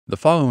The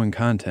following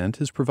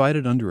content is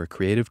provided under a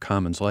Creative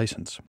Commons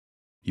license.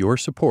 Your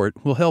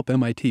support will help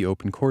MIT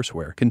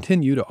OpenCourseware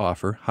continue to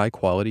offer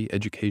high-quality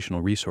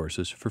educational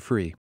resources for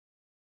free.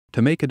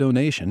 To make a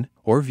donation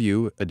or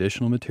view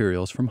additional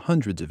materials from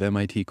hundreds of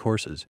MIT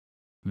courses,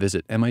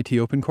 visit MIT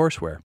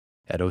OpenCourseware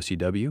at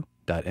ocw.mit.edu.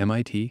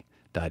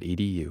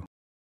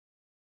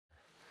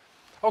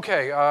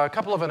 Okay, a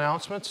couple of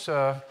announcements.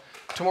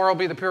 Tomorrow will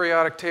be the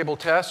periodic table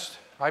test.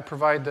 I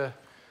provide the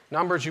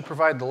numbers, you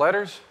provide the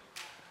letters.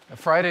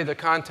 Friday, the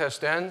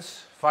contest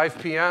ends, 5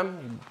 p.m.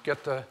 You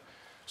get the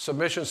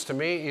submissions to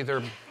me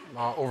either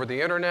over the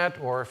internet,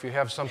 or if you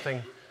have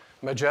something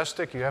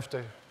majestic, you have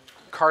to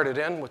cart it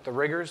in with the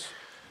riggers,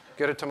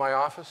 get it to my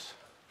office.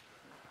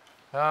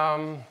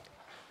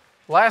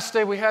 Last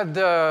day we had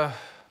the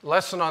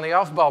lesson on the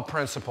Aufbau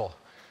principle.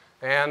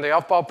 And the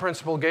Aufbau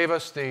principle gave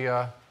us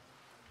the,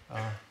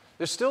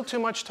 there's still too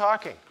much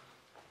talking.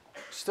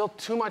 Still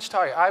too much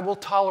talking. I will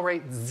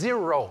tolerate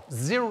zero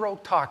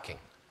talking.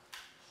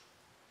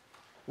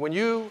 When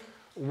you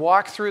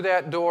walk through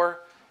that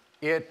door,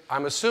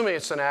 I'm assuming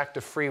it's an act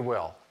of free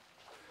will.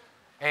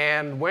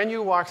 And when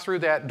you walk through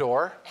that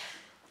door,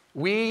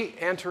 we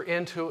enter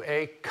into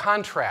a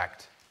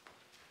contract.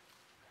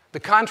 The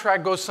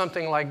contract goes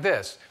something like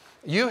this.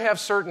 You have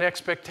certain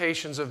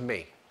expectations of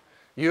me.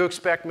 You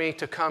expect me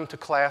to come to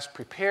class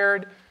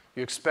prepared.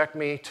 You expect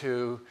me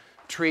to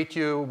treat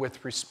you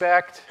with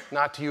respect,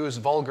 not to use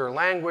vulgar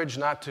language,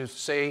 not to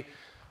say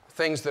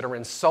things that are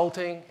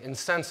insulting,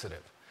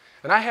 insensitive.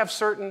 And I have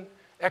certain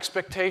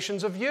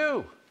expectations of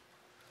you.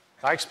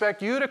 I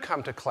expect you to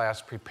come to class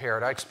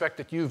prepared. I expect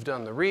that you've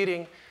done the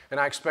reading,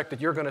 and I expect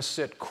that you're going to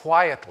sit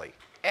quietly,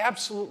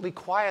 absolutely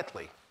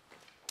quietly,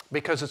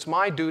 because it's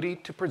my duty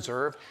to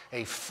preserve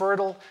a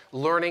fertile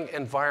learning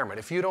environment.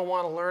 If you don't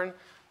want to learn,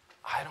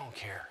 I don't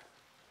care.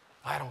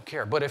 I don't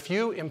care. But if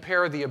you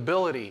impair the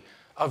ability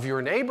of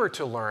your neighbor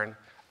to learn,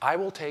 I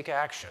will take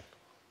action.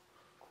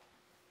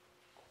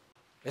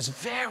 It's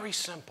very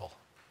simple,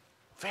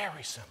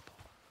 very simple.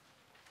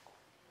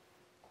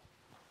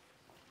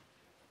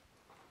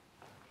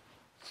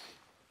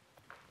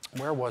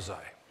 Where was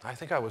I? I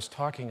think I was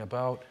talking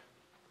about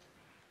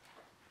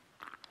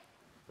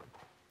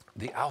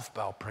the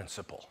Aufbau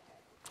principle.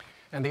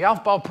 And the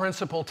Aufbau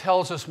principle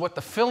tells us what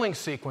the filling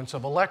sequence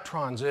of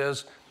electrons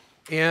is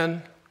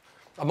in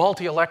a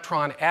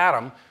multi-electron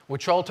atom,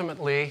 which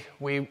ultimately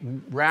we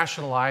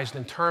rationalized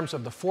in terms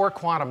of the 4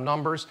 quantum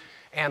numbers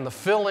and the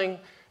filling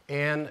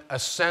in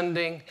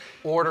ascending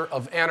order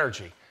of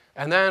energy.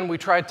 And then we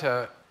tried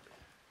to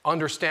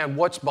understand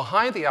what's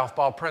behind the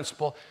Aufbau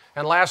principle.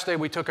 And last day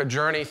we took a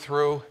journey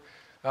through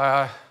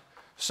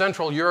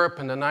Central Europe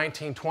in the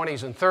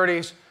 1920s and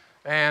 30s.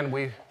 And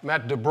we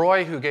met de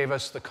Broglie, who gave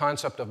us the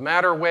concept of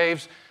matter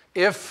waves.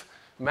 If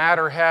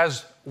matter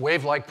has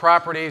wave-like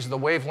properties, the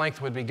wavelength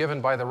would be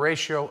given by the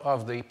ratio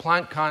of the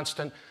Planck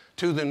constant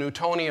to the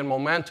Newtonian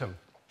momentum.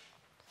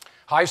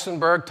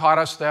 Heisenberg taught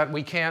us that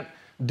we can't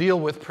deal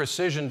with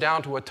precision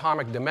down to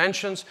atomic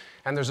dimensions,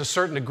 and there's a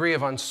certain degree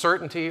of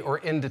uncertainty or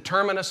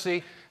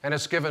indeterminacy, and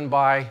it's given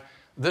by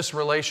this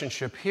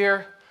relationship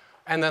here.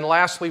 And then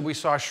lastly, we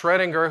saw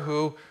Schrödinger,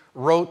 who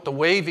wrote the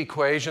wave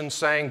equation,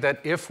 saying that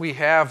if we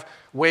have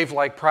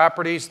wave-like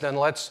properties, then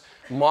let's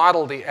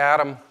model the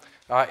atom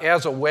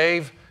as a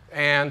wave.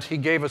 And he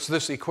gave us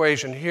this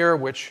equation here,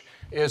 which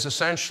is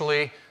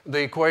essentially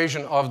the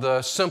equation of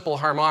the simple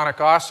harmonic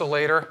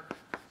oscillator.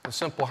 The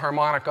simple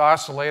harmonic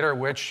oscillator,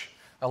 which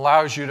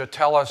allows you to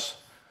tell us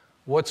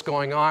what's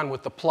going on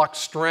with the plucked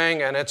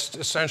string. And it's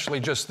essentially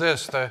just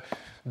this. The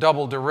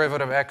double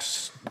derivative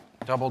x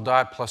double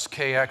dot plus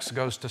kx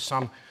goes to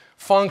some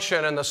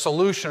function, and the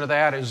solution of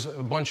that is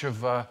a bunch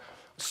of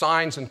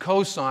sines and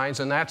cosines,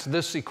 and that's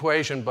this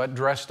equation, but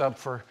dressed up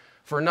for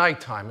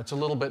nighttime. It's a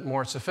little bit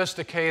more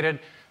sophisticated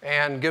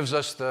and gives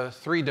us the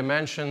 3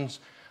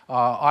 dimensions,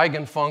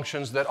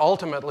 eigenfunctions that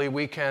ultimately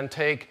we can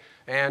take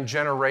and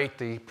generate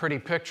the pretty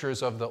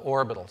pictures of the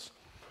orbitals.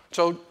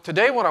 So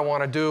today what I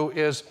want to do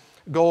is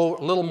go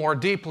a little more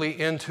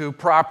deeply into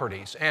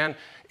properties. And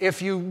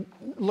if you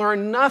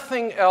learn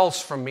nothing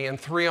else from me in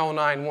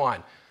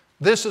 3091,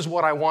 this is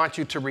what I want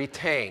you to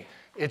retain.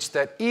 It's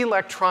that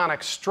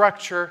electronic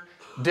structure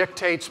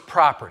dictates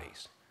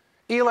properties.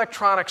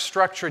 Electronic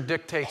structure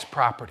dictates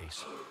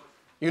properties.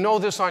 You know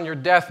this on your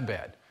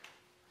deathbed.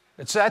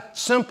 It's that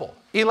simple.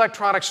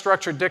 Electronic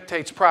structure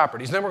dictates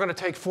properties. Then we're going to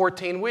take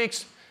 14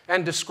 weeks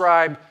and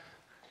describe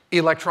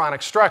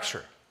electronic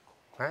structure.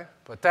 Okay?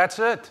 But that's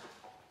it.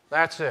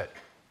 That's it.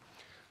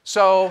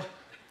 So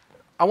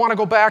I want to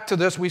go back to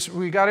this.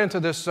 We got into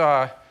this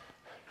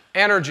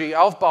energy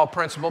Aufbau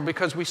principle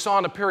because we saw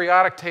in the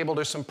periodic table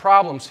there's some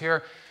problems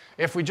here.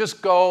 If we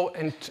just go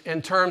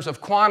in terms of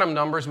quantum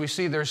numbers, we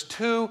see there's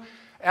 2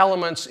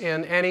 elements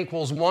in n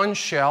equals 1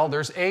 shell.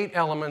 There's 8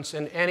 elements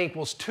in n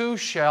equals 2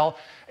 shell.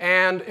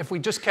 And if we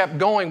just kept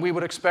going, we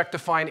would expect to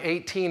find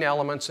 18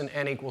 elements in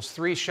n equals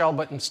 3 shell,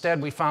 but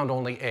instead we found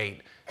only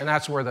 8. And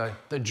that's where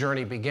the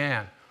journey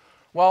began.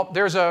 Well,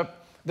 there's a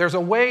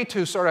way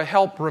to sort of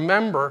help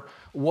remember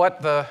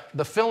what the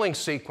filling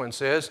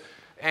sequence is.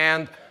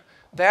 And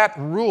that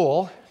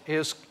rule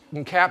is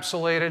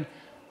encapsulated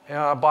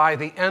by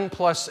the n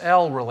plus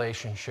L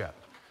relationship.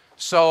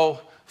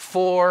 So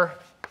for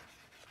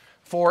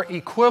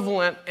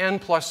equivalent n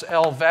plus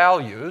L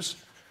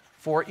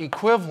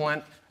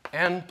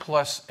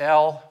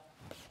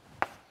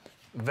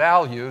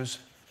values,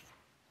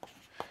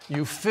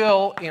 you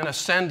fill in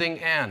ascending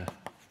n.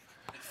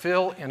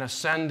 Fill in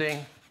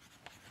ascending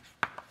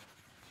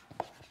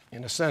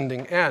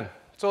n.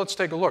 So let's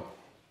take a look.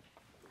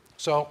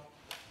 So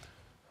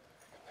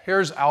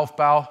here's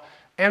Aufbau,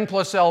 n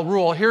plus L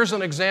rule. Here's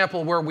an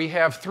example where we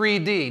have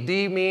 3D.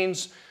 D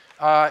means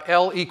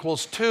L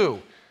equals 2.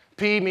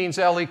 P means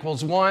L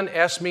equals 1.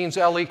 S means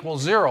L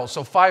equals 0.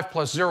 So 5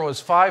 plus 0 is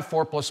 5.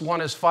 4 plus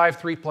 1 is 5.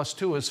 3 plus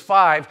 2 is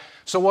 5.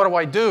 So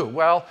what do?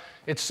 Well,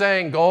 it's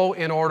saying go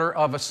in order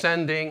of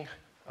ascending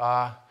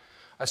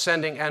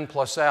n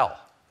plus L.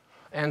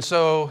 And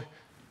so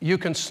you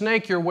can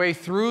snake your way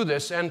through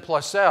this n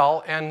plus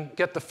L and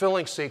get the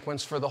filling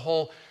sequence for the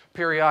whole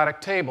periodic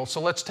table.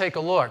 So let's take a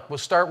look. We'll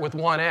start with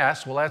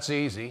 1s. Well, that's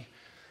easy.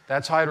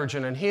 That's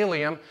hydrogen and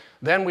helium.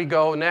 Then we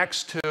go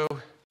next to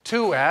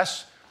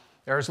 2s.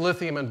 There's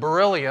lithium and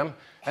beryllium.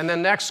 And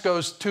then next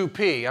goes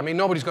 2p. I mean,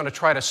 nobody's going to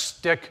try to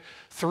stick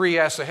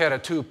 3s ahead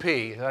of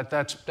 2p.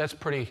 That's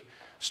pretty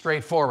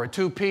straightforward.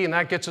 2p, and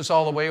that gets us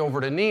all the way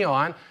over to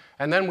neon.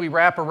 And then we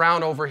wrap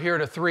around over here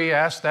to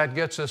 3s. That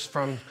gets us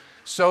from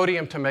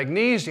sodium to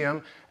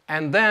magnesium.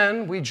 And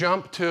then we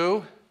jump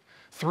to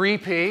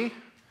 3p.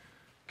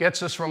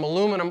 Gets us from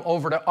aluminum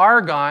over to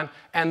argon.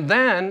 And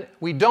then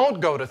we don't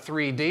go to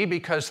 3d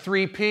because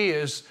 3p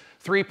is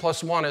 3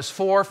 plus 1 is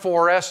 4.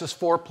 4s is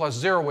 4 plus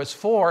 0 is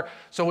 4.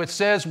 So it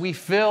says we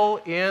fill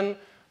in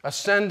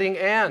ascending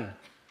n.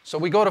 So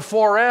we go to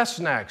 4s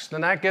next,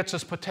 and that gets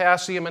us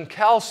potassium and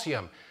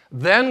calcium.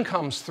 Then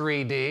comes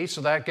 3d, so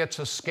that gets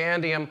us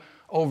scandium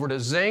over to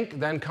zinc.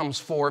 Then comes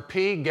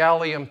 4p,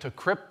 gallium to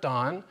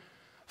krypton.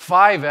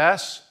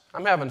 5s,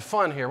 I'm having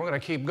fun here, we're going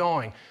to keep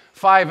going.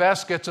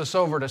 5s gets us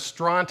over to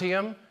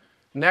strontium.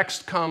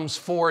 Next comes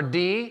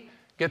 4d,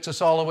 gets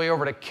us all the way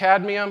over to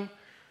cadmium.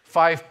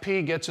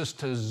 5p gets us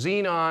to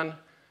xenon.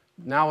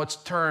 Now it's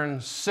turn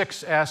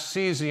 6s,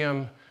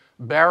 cesium,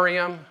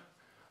 barium.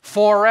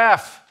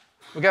 4f,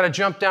 we've got to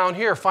jump down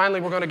here.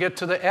 Finally, we're going to get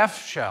to the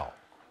F shell.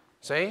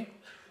 See?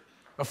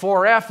 The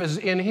 4f is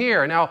in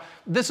here. Now,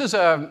 this is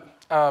an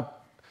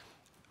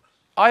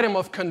item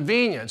of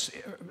convenience.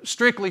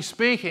 Strictly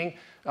speaking,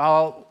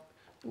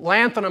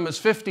 lanthanum is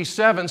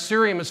 57,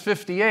 cerium is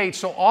 58,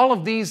 so all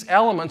of these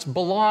elements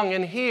belong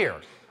in here.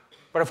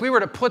 But if we were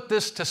to put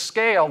this to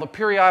scale, the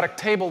periodic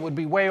table would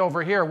be way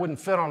over here. It wouldn't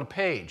fit on a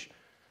page.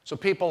 So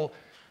people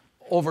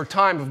over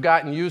time have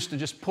gotten used to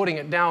just putting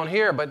it down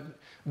here, but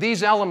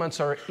these elements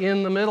are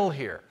in the middle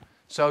here.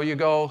 So you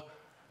go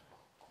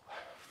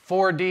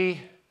 4d,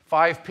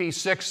 5p,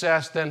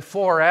 6s, then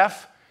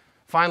 4f.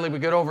 Finally, we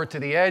get over to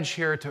the edge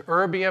here to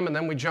erbium, and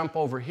then we jump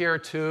over here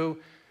to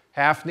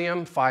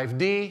hafnium,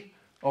 5d,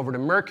 over to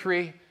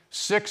mercury,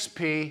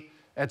 6p,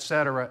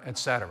 etc.,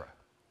 etc.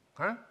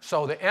 Huh?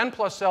 So the n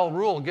plus L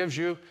rule gives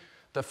you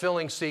the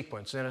filling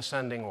sequence in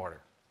ascending order.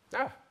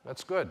 Yeah,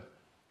 that's good.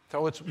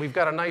 So we've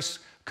got a nice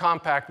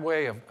compact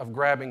way of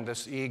grabbing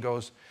this E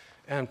goes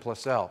n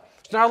plus L.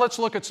 So now let's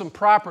look at some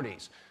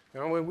properties.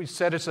 You know, we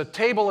said it's a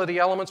table of the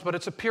elements, but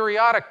it's a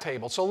periodic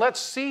table. So let's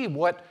see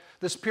what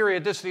this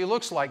periodicity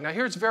looks like. Now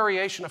here's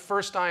variation of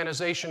first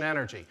ionization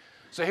energy.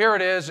 So here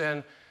it is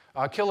in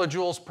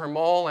kilojoules per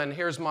mole, and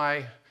here's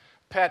my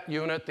pet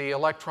unit, the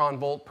electron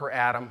volt per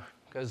atom,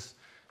 because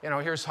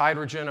here's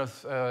hydrogen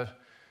is a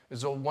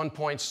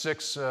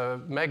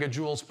 1.6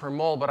 megajoules per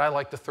mole, but I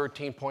like the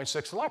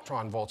 13.6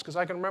 electron volts because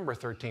I can remember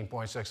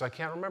 13.6. I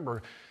can't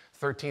remember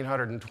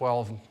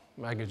 1,312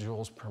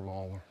 megajoules per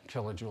mole,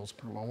 kilojoules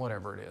per mole,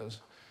 whatever it is.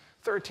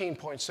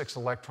 13.6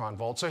 electron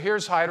volts. So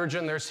here's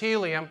hydrogen, there's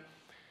helium,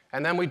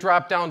 and then we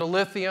drop down to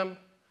lithium,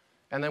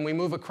 and then we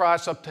move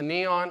across up to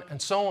neon,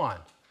 and so on.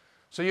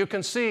 So you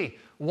can see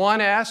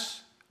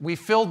 1s, we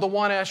filled the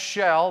 1s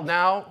shell.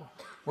 Now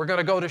we're going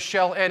to go to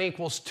shell n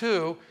equals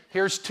 2.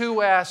 Here's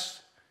 2s,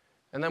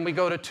 and then we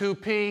go to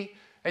 2p.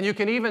 And you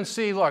can even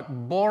see, look,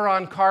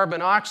 boron,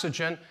 carbon,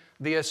 oxygen,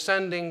 the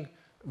ascending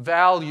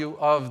value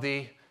of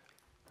the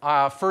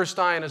first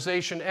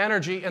ionization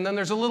energy. And then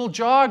there's a little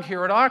jog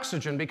here at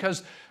oxygen,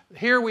 because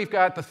here we've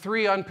got the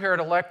 3 unpaired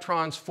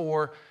electrons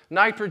for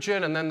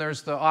nitrogen, and then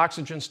there's the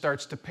oxygen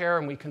starts to pair,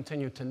 and we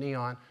continue to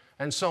neon,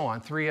 and so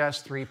on.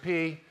 3s,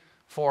 3p,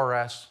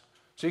 4s.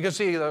 So you can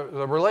see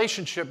the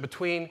relationship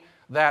between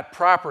that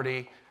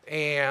property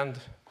and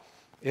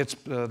it's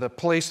the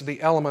place of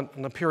the element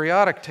in the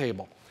periodic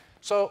table.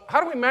 So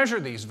how do we measure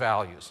these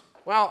values?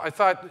 Well, I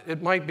thought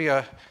it might be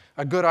a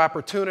good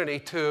opportunity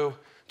to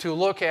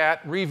look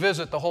at,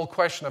 revisit the whole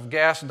question of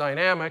gas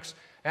dynamics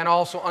and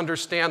also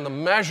understand the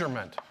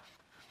measurement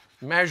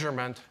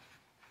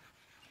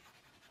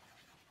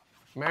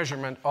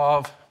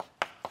of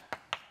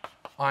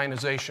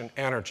ionization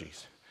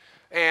energies.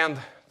 And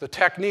the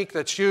technique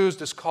that's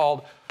used is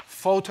called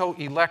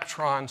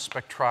photoelectron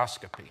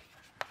spectroscopy.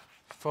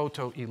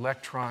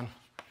 Photoelectron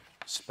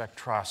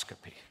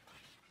spectroscopy.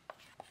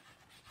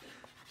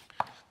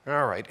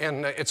 All right,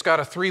 and it's got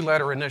a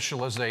 3-letter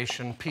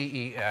initialization,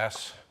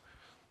 PES.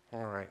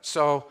 All right,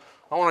 so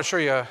I want to show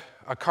you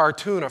a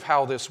cartoon of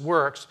how this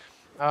works.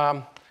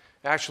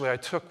 Actually, I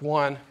took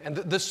one, and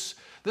this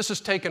is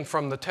taken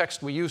from the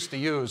text we used to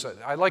use.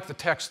 I like the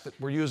text that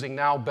we're using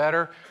now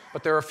better,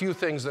 but there are a few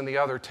things in the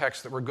other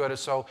text that were good.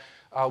 So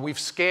we've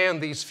scanned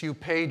these few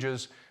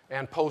pages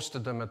and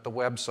posted them at the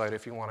website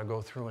if you want to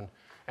go through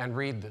and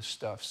read this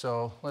stuff.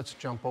 So let's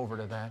jump over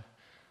to that.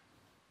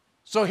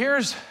 So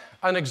here's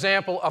an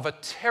example of a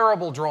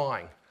terrible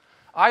drawing.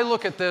 I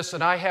look at this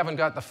and I haven't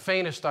got the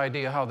faintest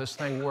idea how this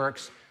thing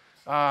works.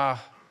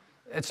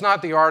 It's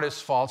not the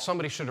artist's fault.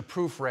 Somebody should have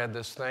proofread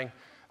this thing.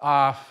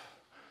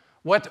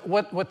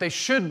 What they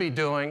should be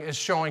doing is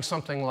showing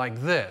something like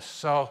this.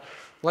 So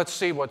let's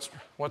see what's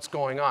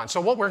going on.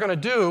 So what we're going to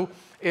do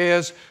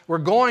is we're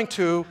going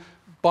to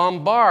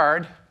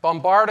bombard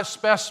a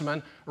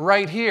specimen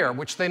right here,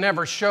 which they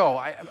never show.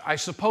 I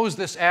suppose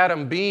this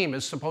atom beam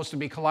is supposed to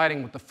be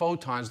colliding with the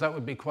photons. That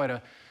would be quite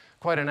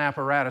an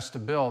apparatus to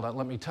build,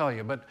 let me tell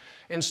you. But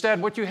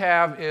instead, what you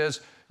have is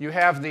you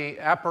have the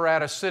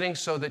apparatus sitting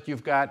so that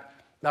you've got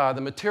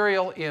the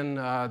material in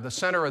the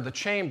center of the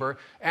chamber,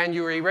 and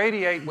you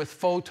irradiate with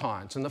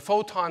photons. And the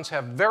photons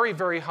have very,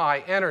 very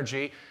high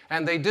energy,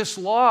 and they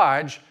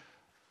dislodge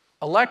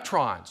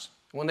electrons.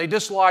 When they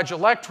dislodge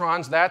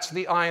electrons, that's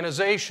the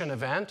ionization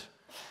event.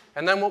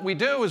 And then what we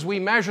do is we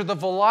measure the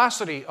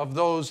velocity of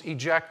those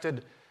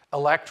ejected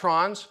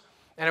electrons.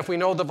 And if we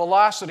know the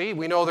velocity,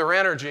 we know their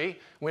energy,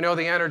 we know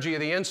the energy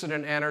of the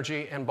incident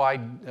energy, and by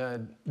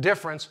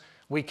difference,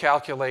 we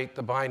calculate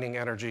the binding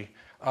energy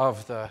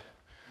of the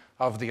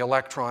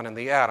electron in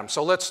the atom.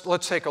 So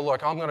let's take a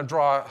look. I'm going to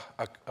draw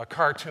a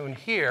cartoon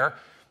here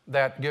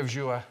that gives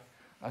you a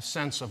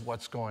sense of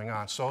what's going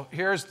on. So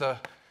here's the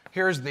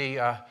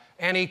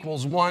n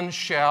equals 1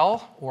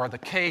 shell, or the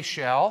K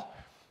shell.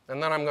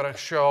 And then I'm going to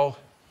show,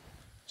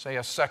 say,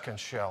 a second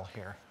shell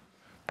here.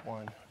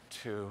 1,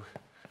 2,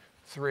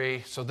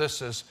 3. So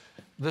this is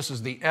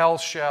the L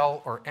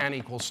shell, or n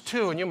equals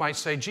 2. And you might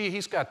say, gee,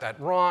 he's got that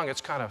wrong.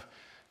 It's kind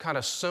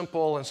of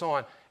simple and so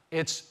on.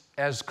 It's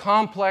as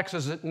complex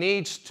as it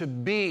needs to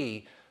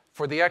be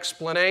for the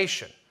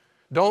explanation.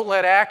 Don't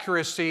let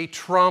accuracy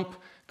trump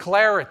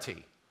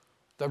clarity.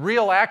 The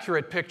real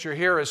accurate picture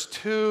here is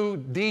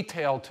too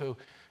detailed to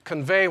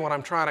convey what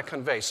I'm trying to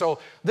convey. So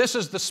this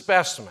is the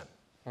specimen.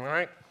 All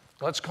right?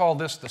 Let's call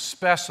this the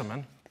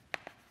specimen.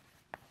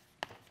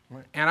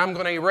 And I'm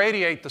going to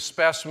irradiate the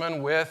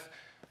specimen with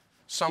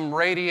some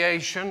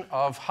radiation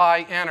of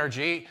high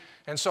energy.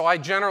 And so I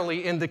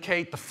generally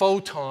indicate the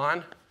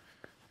photon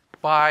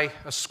by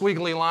a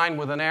squiggly line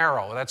with an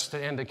arrow. That's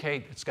to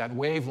indicate it's got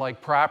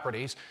wave-like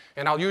properties.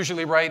 And I'll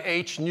usually write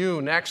h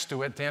nu next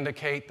to it to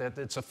indicate that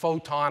it's a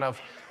photon of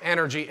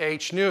energy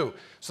h nu.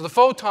 So the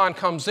photon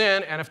comes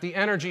in, and if the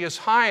energy is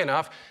high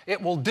enough,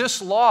 it will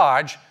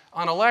dislodge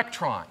an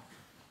electron.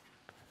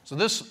 So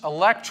this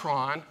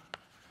electron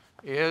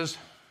is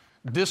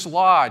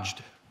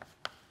dislodged.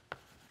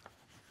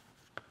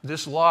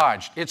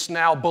 Dislodged. It's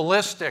now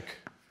ballistic.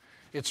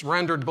 It's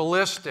rendered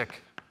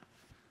ballistic.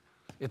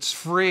 It's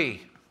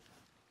free.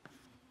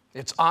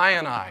 It's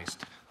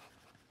ionized.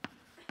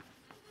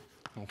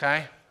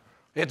 Okay?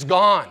 It's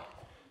gone.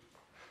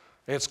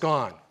 It's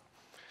gone.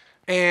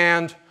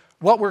 And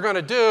what we're going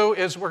to do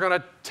is we're going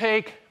to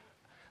take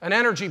an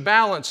energy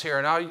balance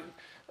here. Now,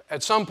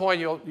 at some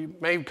point, you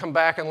may come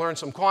back and learn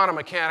some quantum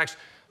mechanics.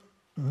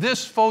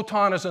 This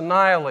photon is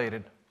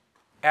annihilated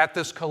at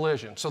this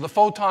collision. So the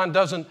photon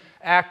doesn't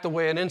act the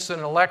way an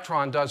incident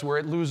electron does, where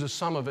it loses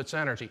some of its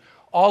energy.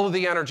 All of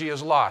the energy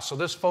is lost. So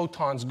this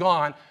photon's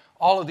gone.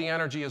 All of the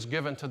energy is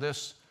given to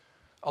this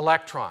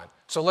electron.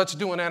 So let's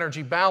do an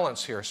energy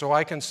balance here. So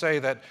I can say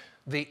that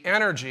the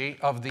energy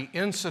of the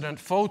incident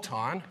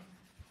photon,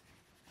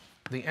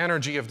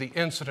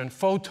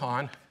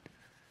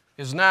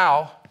 is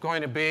now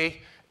going to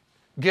be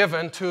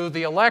given to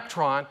the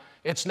electron.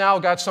 It's now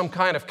got some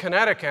kind of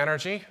kinetic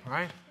energy,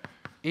 right?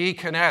 E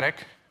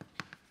kinetic,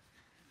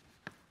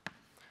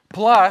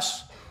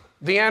 plus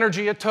the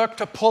energy it took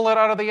to pull it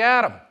out of the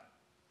atom,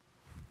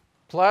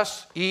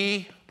 plus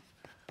E,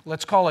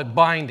 let's call it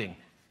binding,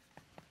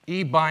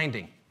 E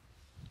binding,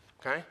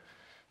 okay?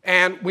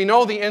 And we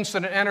know the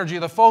incident energy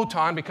of the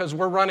photon because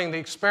we're running the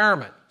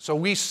experiment. So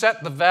we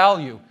set the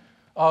value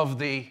of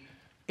the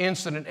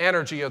incident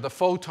energy of the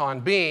photon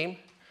beam,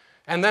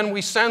 and then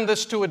we send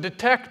this to a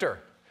detector.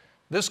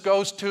 This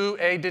goes to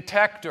a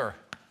detector.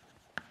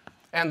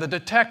 And the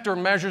detector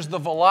measures the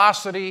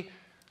velocity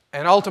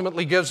and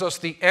ultimately gives us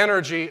the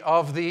energy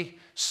of the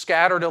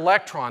scattered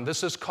electron.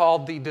 This is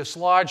called the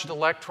dislodged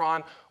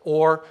electron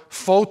or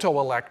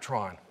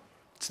photoelectron.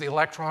 It's the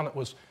electron that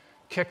was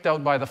kicked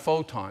out by the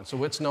photon,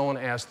 so it's known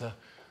as the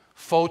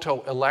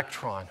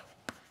photoelectron.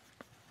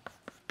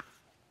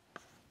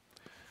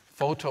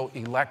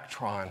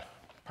 Photoelectron,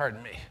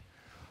 pardon me.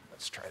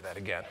 Let's try that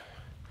again.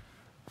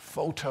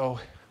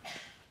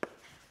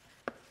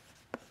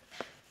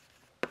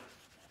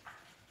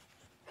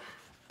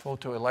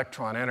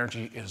 photoelectron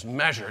energy is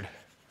measured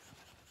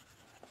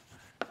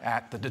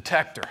at the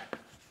detector.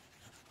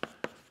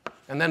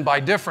 And then by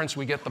difference,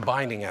 we get the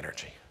binding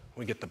energy.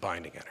 We get the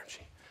binding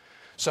energy.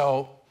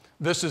 So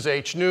this is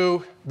h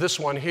nu. This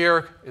one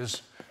here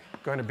is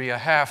going to be a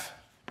half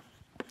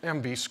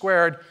mv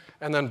squared.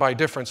 And then by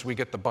difference, we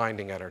get the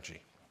binding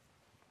energy.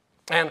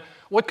 And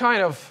what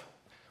kind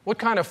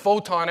of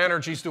photon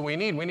energies do we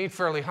need? We need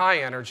fairly high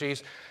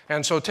energies.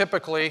 And so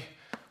typically,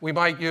 we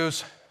might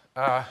use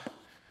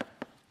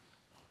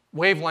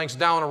wavelengths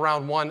down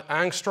around 1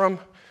 angstrom,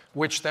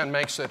 which then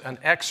makes it an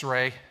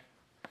X-ray.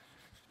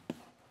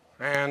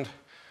 And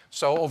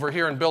so over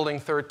here in building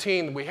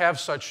 13, we have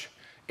such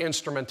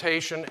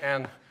instrumentation,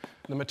 and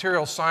the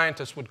material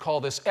scientists would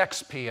call this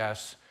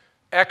XPS,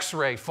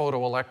 X-ray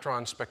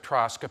photoelectron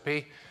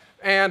spectroscopy.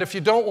 And if you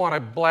don't want to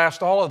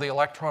blast all of the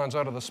electrons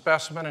out of the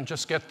specimen and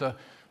just get the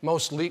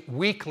most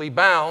weakly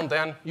bound,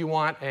 then you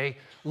want a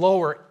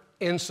lower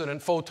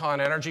incident photon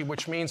energy,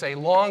 which means a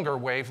longer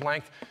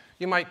wavelength.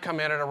 You might come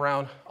in at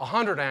around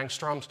 100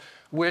 angstroms,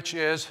 which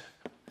is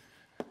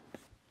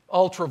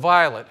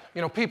ultraviolet.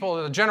 You know,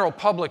 people, the general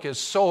public is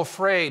so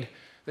afraid.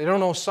 They don't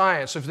know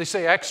science. If they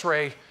say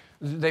X-ray,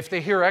 if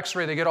they hear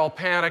X-ray, they get all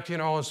panicked. You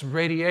know, it's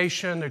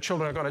radiation, their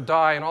children are going to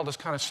die, and all this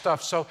kind of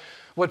stuff. So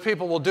what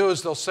people will do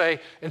is they'll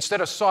say,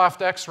 instead of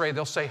soft X-ray,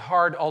 they'll say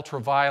hard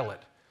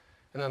ultraviolet.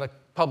 And then the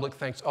public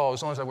thinks, oh,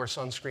 as long as I wear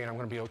sunscreen, I'm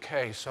going to be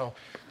okay. So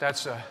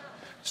that's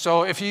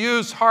so if you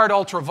use hard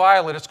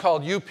ultraviolet, it's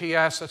called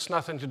UPS. It's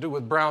nothing to do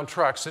with brown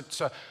trucks.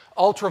 It's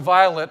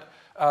ultraviolet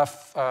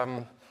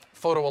photoelectron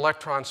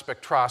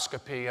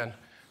spectroscopy, and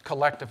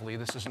collectively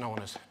this is known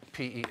as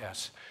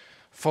PES,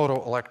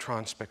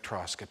 photoelectron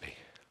spectroscopy.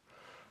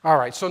 All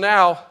right, so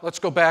now let's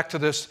go back to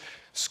this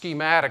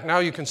schematic. Now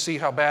you can see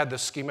how bad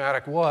this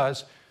schematic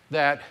was,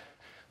 that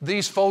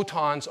these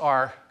photons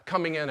are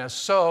coming in as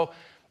so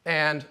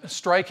and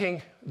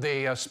striking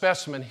the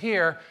specimen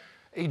here,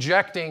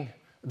 ejecting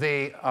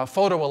the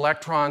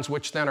photoelectrons,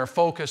 which then are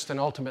focused and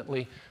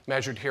ultimately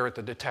measured here at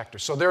the detector.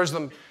 So there's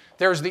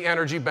the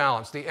energy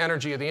balance. The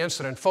energy of the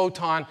incident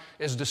photon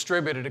is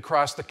distributed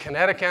across the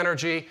kinetic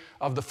energy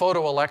of the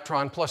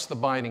photoelectron plus the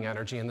binding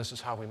energy, and this is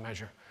how we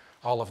measure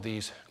all of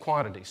these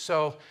quantities.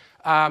 So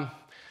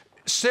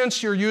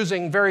since you're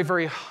using very,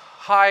 very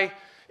high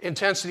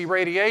intensity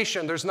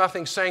radiation, there's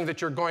nothing saying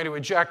that you're going to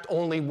eject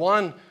only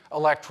one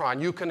electron.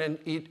 You can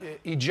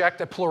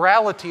eject a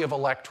plurality of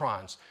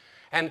electrons.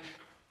 And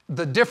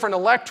the different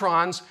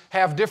electrons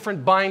have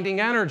different binding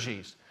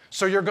energies.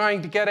 So you're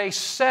going to get a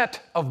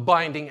set of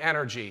binding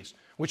energies,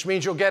 which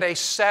means you'll get a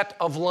set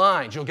of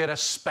lines. You'll get a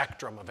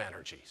spectrum of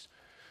energies.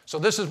 So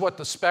this is what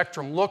the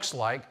spectrum looks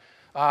like.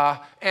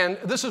 And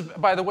this is,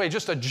 by the way,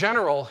 just a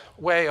general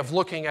way of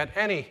looking at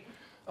any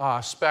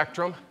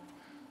spectrum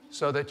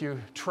so that you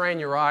train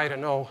your eye to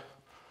know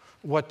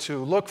what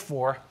to look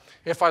for.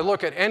 If I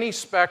look at any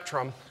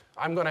spectrum,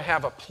 I'm going to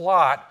have a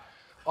plot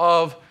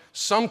of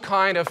some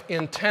kind of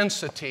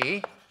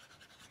intensity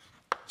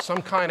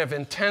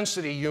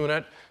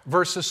unit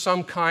versus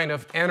some kind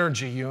of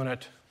energy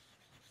unit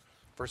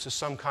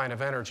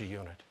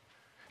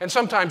And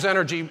sometimes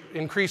energy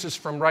increases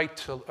from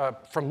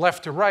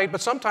left to right,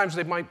 but sometimes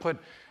they might put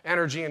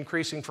energy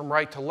increasing from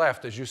right to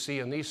left, as you see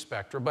in these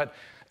spectra. But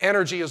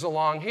energy is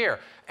along here.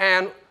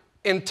 And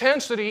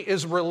intensity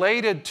is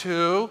related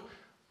to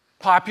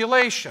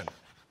population.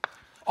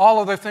 All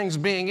other things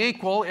being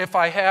equal, if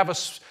I have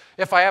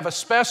a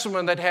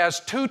specimen that has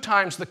 2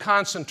 times the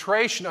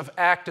concentration of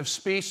active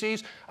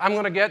species, I'm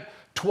going to get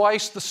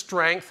twice the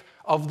strength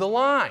of the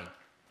line.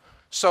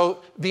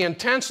 So the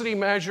intensity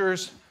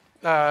measures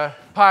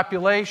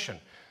population.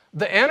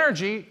 The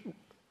energy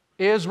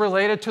is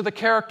related to the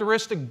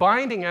characteristic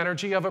binding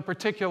energy of a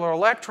particular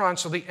electron,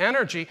 so the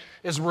energy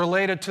is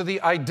related to the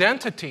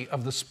identity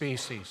of the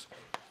species.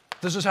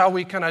 This is how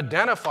we can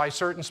identify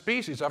certain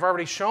species. I've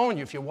already shown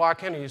you, if you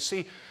walk in and you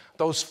see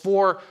those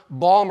 4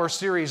 Balmer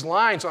series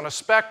lines on a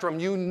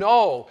spectrum, you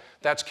know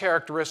that's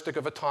characteristic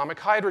of atomic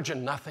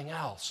hydrogen, nothing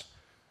else.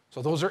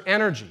 So those are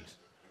energies.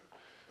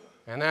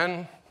 And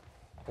then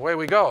away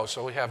we go.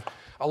 So we have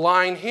a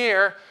line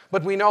here,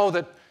 but we know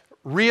that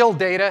real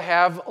data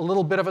have a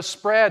little bit of a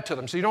spread to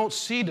them. So you don't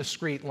see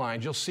discrete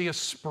lines. You'll see a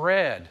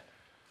spread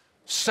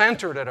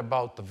centered at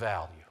about the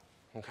value.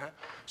 Okay?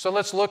 So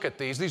let's look at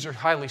these. These are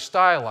highly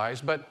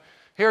stylized, but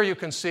here you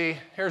can see,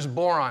 here's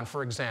boron,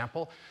 for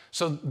example.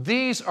 So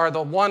these are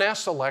the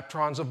 1s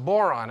electrons of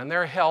boron, and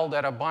they're held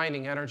at a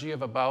binding energy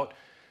of about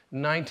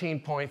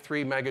 19.3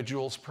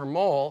 megajoules per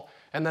mole.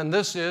 And then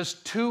this is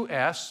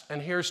 2s,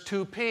 and here's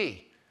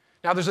 2p.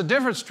 Now, there's a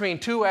difference between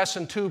 2s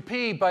and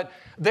 2p, but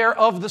they're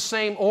of the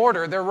same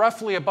order. They're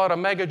roughly about a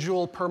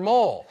megajoule per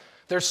mole.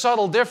 There's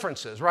subtle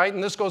differences, right?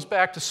 And this goes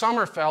back to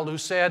Sommerfeld, who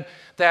said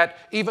that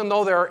even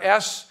though there are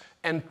s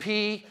and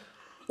p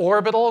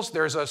orbitals,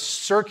 there's a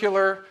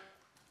circular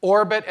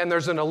orbit and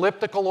there's an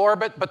elliptical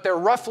orbit, but they're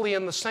roughly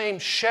in the same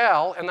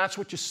shell, and that's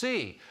what you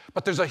see.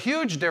 But there's a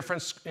huge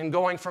difference in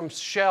going from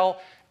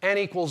shell n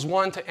equals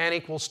 1 to n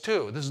equals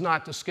 2. This is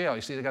not to scale.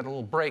 You see they got a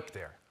little break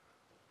there.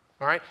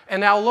 All right? And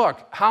now look,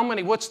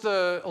 what's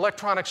the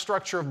electronic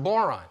structure of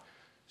boron?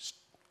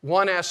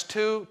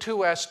 1s2,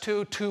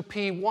 2s2,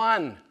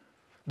 2p1.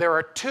 There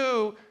are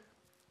two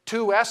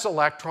 2s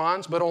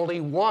electrons, but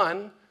only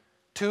one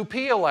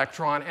 2p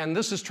electron. And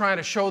this is trying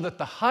to show that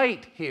the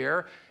height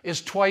here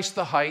is twice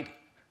the height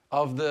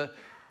of the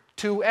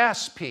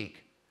 2s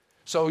peak.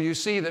 So you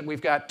see that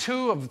we've got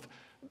two of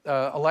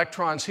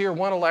electrons here,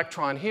 one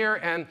electron here,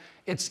 and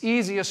it's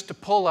easiest to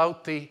pull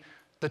out the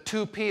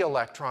 2p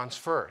electrons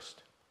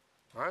first.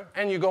 Right?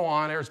 And you go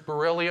on, there's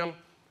beryllium,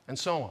 and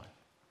so on.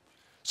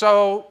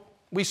 So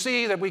we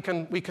see that we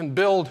can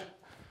build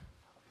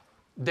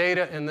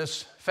data in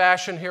this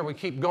fashion here. We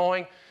keep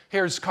going.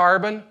 Here's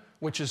carbon,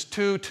 which is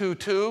 2, 2,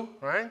 2,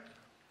 right?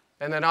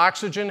 And then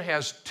oxygen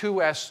has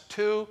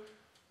 2s2,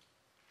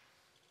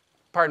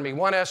 pardon me,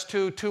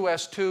 1s2,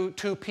 2s2,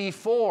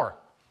 2p4.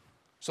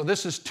 So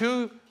this is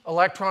 2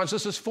 electrons,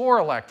 this is 4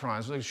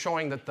 electrons. It's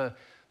showing that the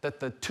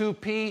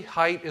 2p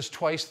height is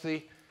twice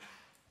the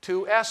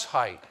 2s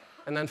height.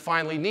 And then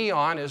finally,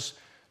 neon is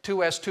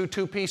 2s2,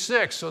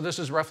 2p6. So this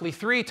is roughly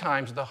 3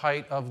 times the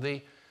height of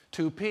the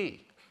 2p.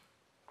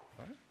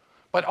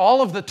 But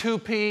all of the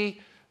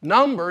 2p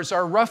numbers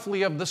are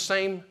roughly of the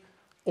same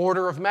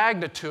order of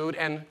magnitude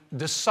and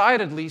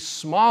decidedly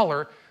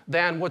smaller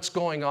than what's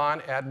going on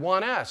at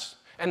 1s.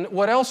 And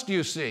what else do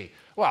you see?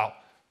 Well,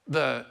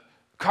 the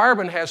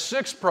carbon has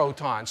 6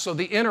 protons, so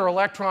the inner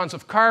electrons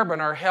of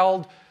carbon are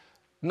held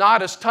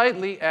not as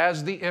tightly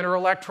as the inner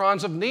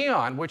electrons of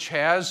neon, which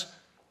has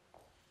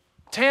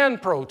 10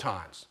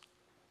 protons.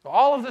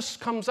 All of this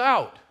comes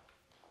out.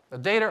 The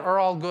data are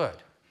all good.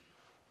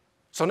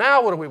 So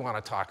now what do we want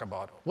to talk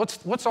about?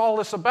 What's all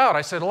this about?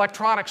 I said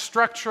electronic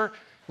structure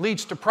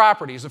leads to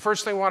properties. The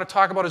first thing we want to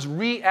talk about is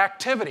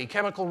reactivity,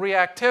 chemical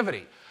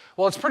reactivity.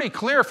 Well, it's pretty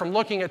clear from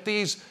looking at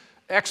these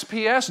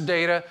XPS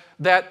data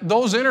that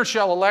those inner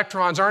shell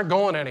electrons aren't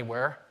going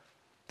anywhere.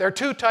 They're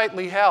too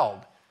tightly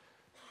held.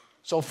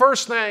 So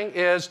first thing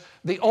is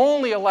the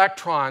only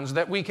electrons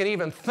that we can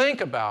even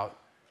think about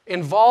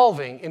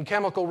involving in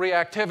chemical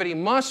reactivity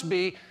must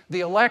be the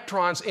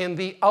electrons in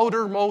the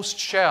outermost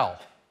shell.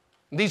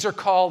 These are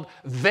called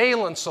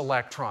valence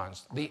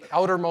electrons. The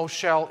outermost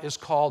shell is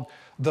called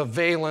the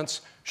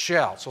valence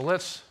shell. So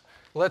let's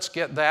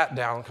get that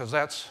down because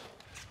that's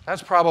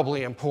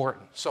probably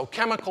important. So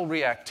chemical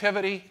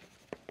reactivity.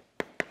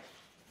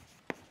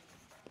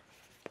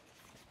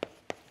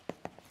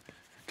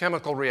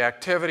 Chemical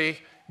reactivity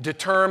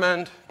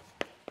determined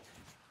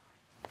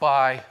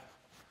by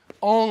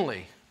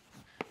only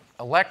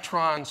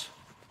electrons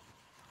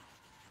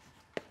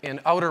in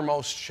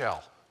outermost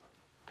shell.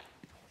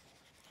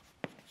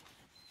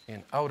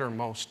 In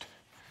outermost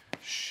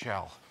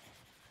shell.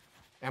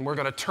 And we're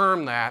going to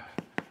term that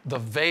the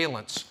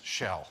valence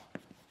shell.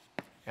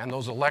 And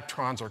those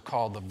electrons are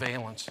called the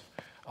valence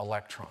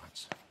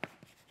electrons.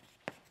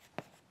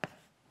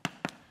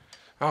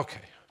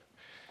 Okay.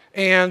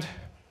 And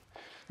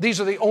these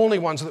are the only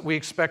ones that we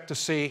expect to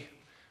see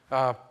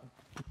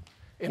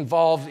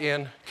involved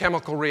in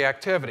chemical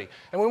reactivity.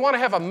 And we want to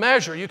have a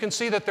measure. You can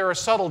see that there are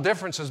subtle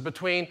differences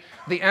between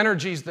the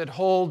energies that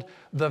hold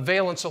the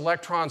valence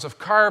electrons of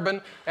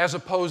carbon as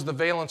opposed to the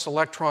valence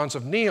electrons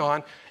of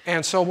neon.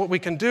 And so what we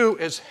can do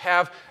is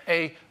have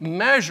a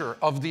measure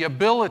of the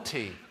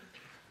ability,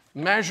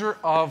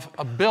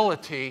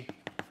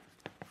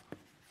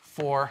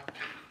 for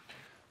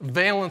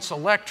valence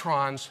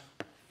electrons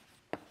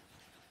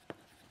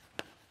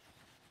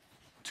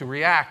to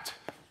react.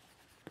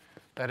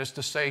 That is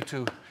to say,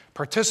 to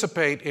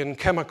participate in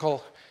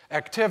chemical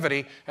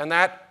activity, and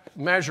that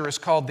measure is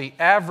called the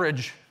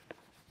average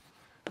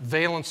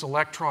valence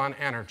electron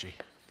energy.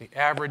 The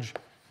average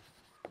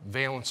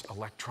valence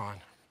electron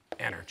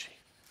energy.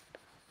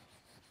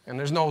 And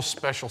there's no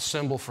special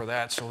symbol for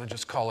that, so we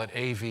just call it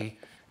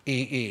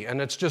AVEE.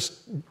 And it's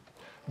just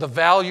the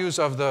values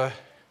of the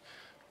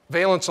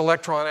valence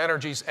electron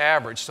energies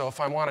average. So if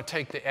I want to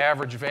take the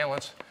average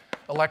valence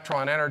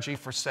electron energy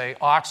for, say,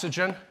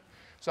 oxygen,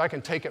 so I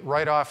can take it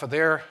right off of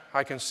there.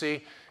 I can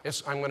see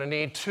I'm going to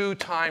need 2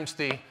 times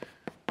the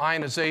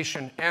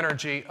ionization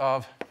energy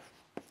of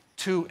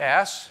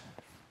 2s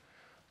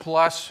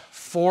plus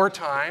 4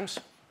 times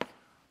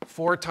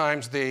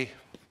the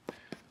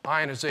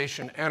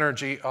ionization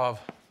energy of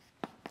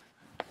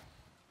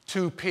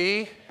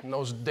 2p. And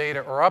those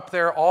data are up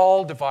there,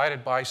 all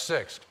divided by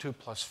 6. 2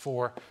 plus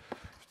 4,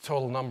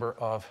 total number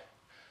of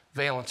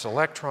valence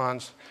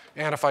electrons.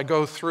 And if I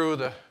go through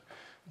the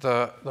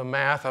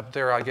math up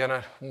there, I get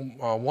a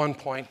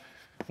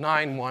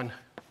 1.91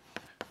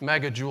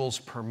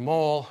 megajoules per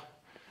mole,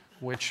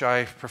 which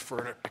I prefer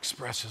to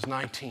express as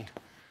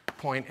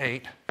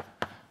 19.8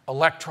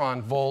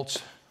 electron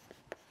volts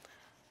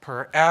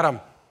per atom.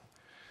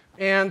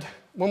 And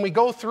when we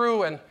go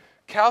through and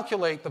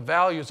calculate the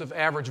values of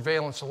average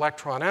valence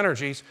electron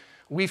energies,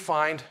 we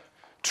find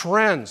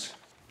trends.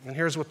 And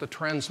here's what the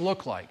trends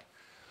look like.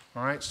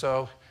 All right,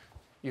 so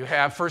you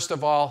have, first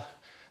of all,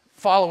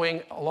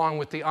 following along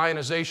with the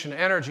ionization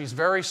energies,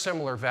 very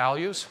similar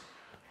values.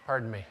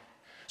 Pardon me.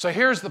 So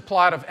here's the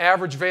plot of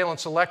average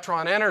valence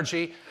electron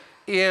energy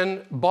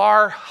in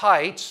bar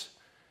heights,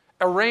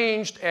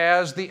 arranged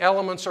as the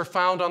elements are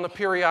found on the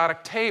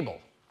periodic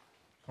table.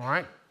 All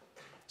right?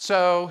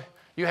 So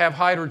you have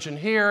hydrogen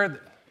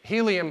here.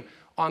 Helium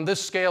on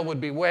this scale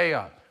would be way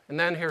up. And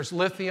then here's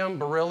lithium,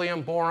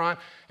 beryllium, boron.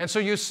 And so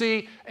you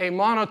see a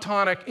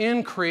monotonic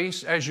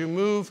increase as you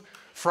move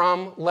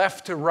from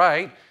left to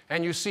right,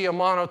 and you see a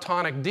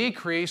monotonic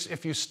decrease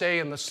if you stay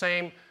in the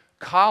same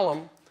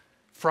column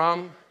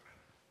from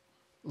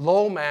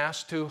low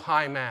mass to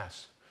high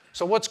mass.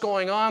 So what's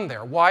going on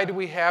there? Why do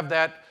we have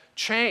that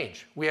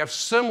change? We have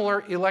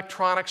similar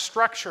electronic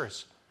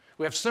structures.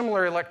 We have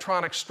similar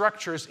electronic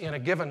structures in a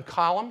given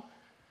column,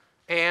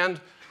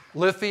 and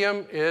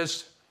lithium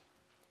is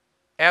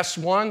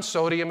S1,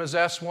 sodium is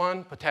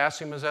S1,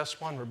 potassium is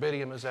S1,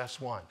 rubidium is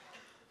S1.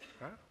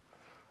 Right?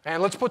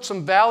 And let's put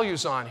some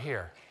values on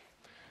here.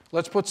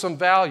 Let's put some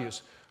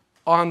values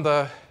on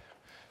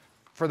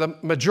for the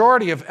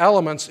majority of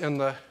elements in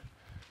the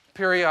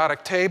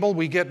periodic table,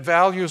 we get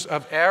values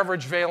of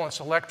average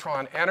valence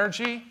electron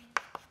energy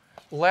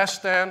less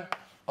than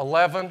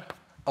 11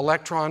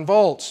 electron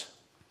volts.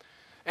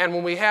 And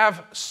when we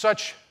have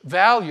such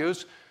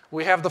values,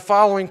 we have the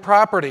following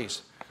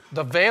properties.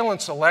 The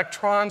valence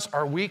electrons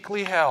are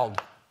weakly held.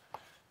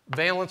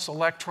 Valence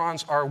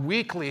electrons are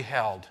weakly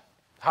held.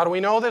 How do we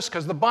know this?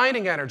 Because the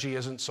binding energy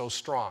isn't so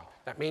strong.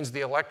 That means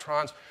the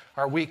electrons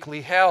are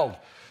weakly held.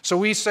 So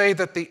we say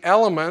that the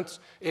element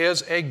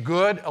is a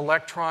good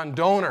electron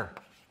donor.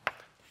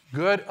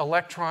 Good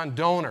electron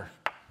donor.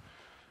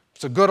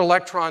 It's a good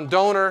electron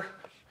donor.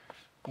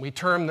 We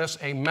term this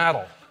a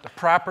metal. The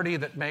property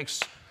that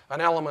makes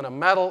an element a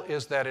metal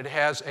is that it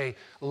has a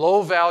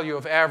low value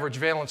of average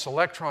valence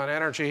electron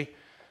energy,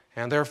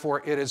 and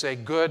therefore it is a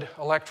good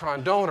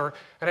electron donor.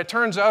 And it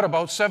turns out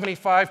about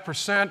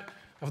 75%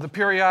 of the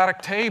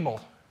periodic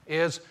table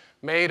is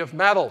made of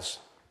metals.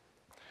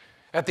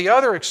 At the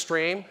other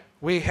extreme,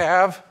 we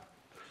have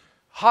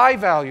high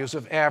values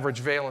of average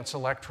valence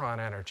electron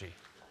energy.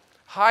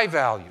 High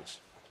values.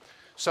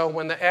 So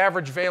when the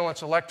average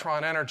valence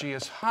electron energy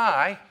is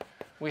high,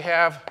 we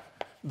have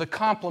the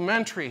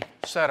complementary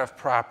set of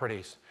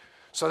properties.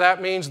 So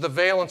that means the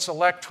valence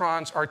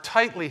electrons are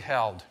tightly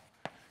held.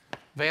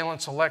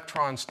 Valence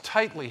electrons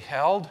tightly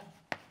held.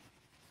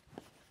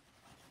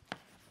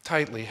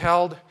 Tightly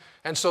held.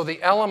 And so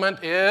the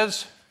element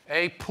is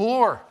a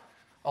poor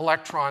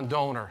electron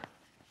donor.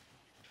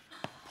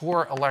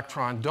 Poor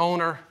electron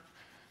donor.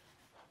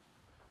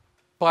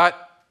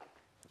 But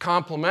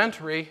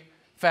complementary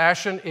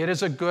fashion, it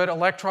is a good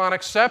electron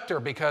acceptor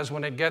because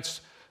when it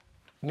gets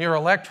near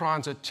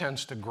electrons, it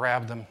tends to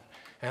grab them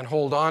and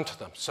hold on to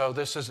them. So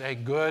this is a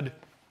good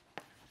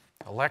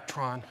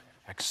electron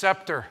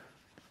acceptor.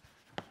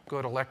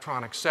 Good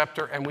electron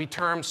acceptor. And we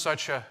term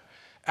such an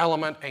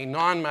element a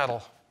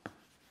nonmetal.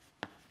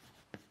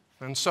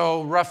 And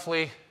so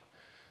roughly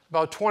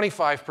about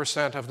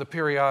 25% of the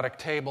periodic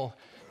table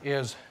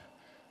is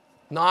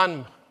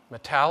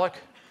non-metallic.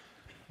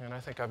 And I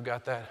think I've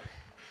got that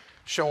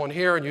shown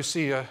here. And you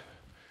see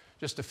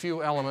just a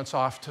few elements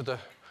off to the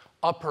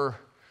upper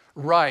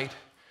right.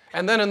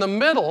 And then in the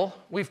middle,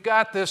 we've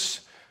got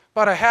this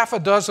about a half a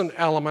dozen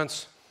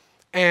elements,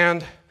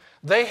 and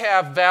they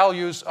have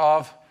values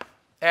of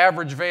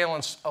average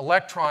valence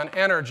electron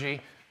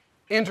energy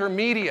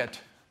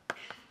intermediate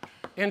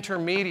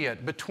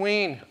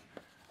between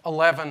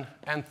 11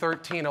 and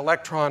 13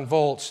 electron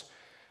volts.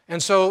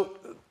 And so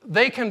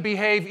they can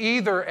behave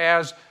either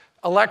as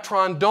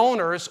electron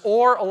donors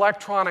or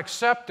electron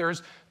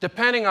acceptors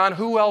depending on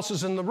who else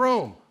is in the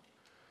room.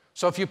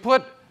 So if you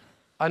put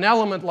an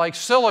element like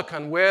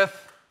silicon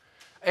with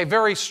a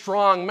very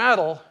strong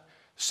metal,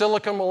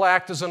 silicon will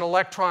act as an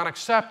electron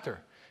acceptor.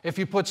 If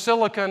you put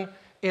silicon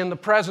in the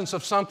presence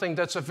of something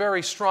that's a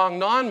very strong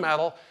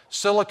nonmetal,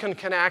 silicon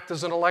can act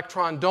as an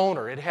electron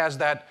donor. It has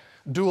that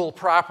dual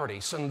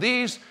properties. And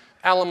these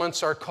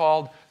elements are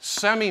called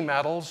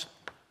semimetals,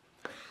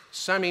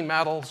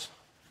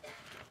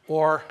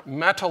 or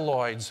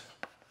metalloids,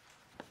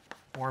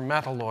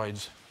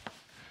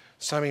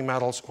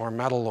 semimetals or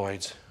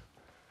metalloids.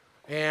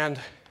 And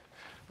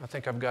I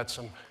think I've got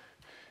some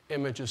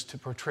images to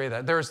portray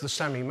that. There's the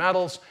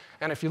semimetals,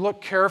 and if you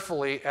look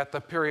carefully at the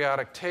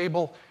periodic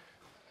table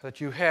that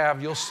you have,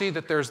 you'll see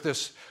that there's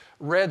this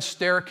red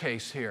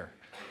staircase here.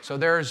 So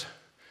there's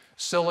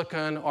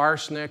silicon,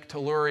 arsenic,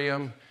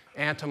 tellurium,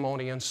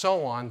 antimony, and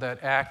so on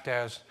that act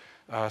as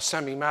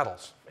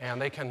semimetals,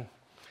 and they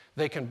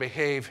can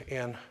behave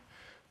in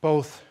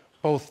both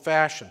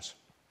fashions.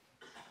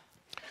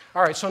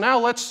 All right, so now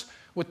let's,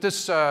 with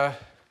this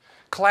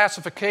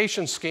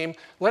classification scheme,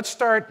 let's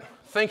start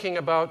thinking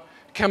about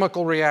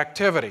chemical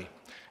reactivity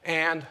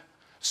and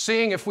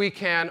seeing if we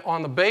can,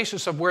 on the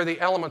basis of where the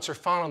elements are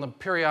found on the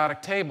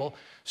periodic table,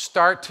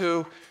 start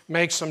to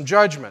make some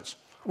judgments.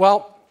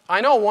 Well,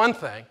 I know one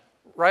thing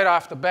right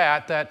off the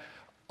bat, that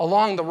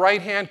along the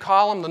right-hand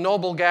column, the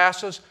noble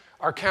gases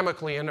are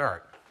chemically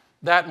inert.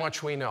 That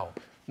much we know.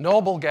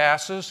 Noble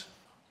gases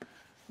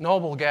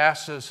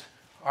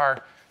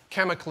are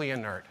chemically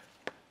inert.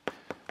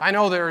 I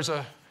know there's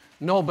a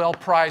Nobel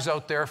Prize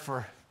out there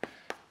for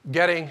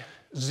getting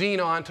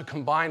xenon to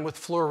combine with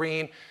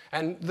fluorine,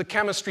 and the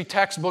chemistry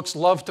textbooks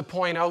love to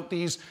point out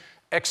these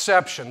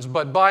exceptions,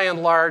 but by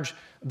and large,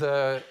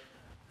 the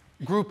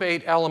group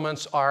 8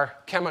 elements are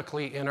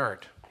chemically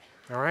inert.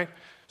 All right?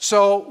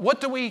 So what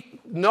do we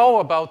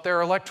know about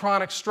their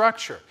electronic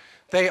structure?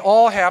 They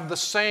all have the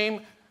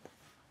same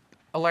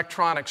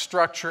electronic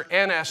structure,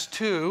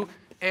 ns2,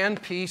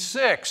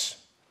 np6.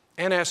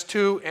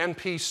 ns2,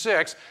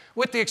 np6,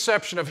 with the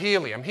exception of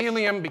helium.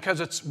 Helium, because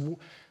it's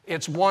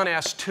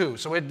 1s2,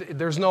 so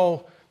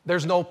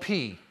there's no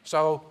p.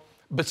 So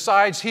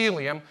besides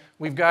helium,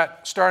 we've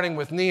got, starting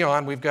with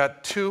neon, we've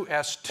got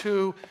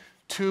 2s2,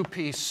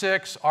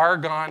 2p6.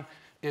 Argon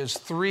is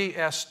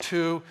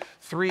 3s2,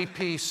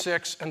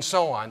 3p6, and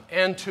so on.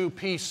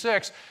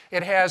 N2p6,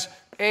 it has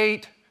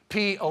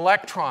 8p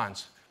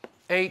electrons.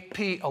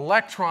 8p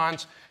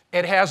electrons.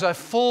 It has a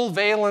full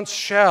valence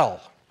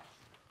shell.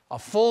 A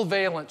full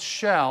valence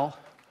shell,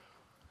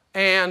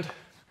 and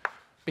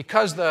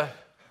because the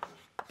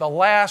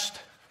last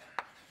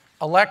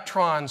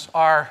electrons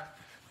are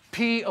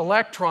p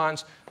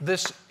electrons,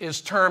 this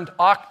is termed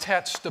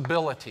octet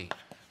stability.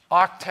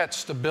 Octet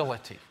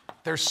stability.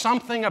 There's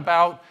something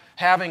about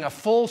having a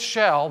full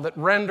shell that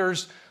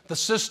renders the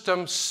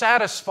system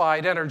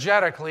satisfied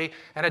energetically,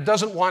 and it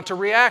doesn't want to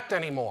react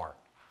anymore.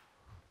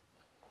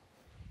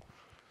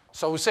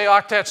 So we say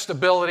octet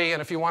stability,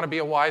 and if you want to be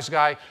a wise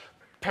guy,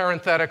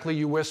 parenthetically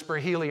you whisper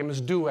helium is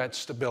duet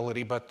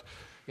stability, but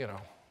you know,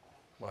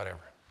 whatever.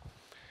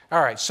 All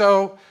right,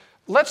 so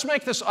let's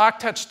make this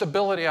octet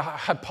stability a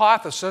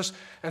hypothesis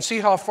and see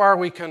how far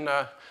we can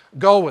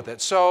go with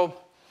it. So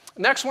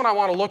next one I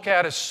want to look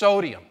at is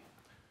sodium.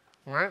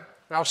 All right?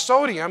 Now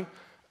sodium,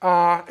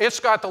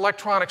 it's got the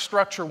electronic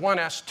structure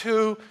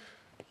 1s2,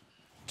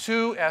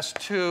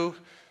 2s2,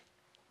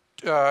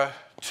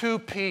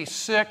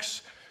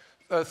 2p6,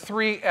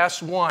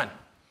 3s1.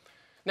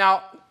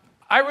 Now,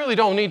 I really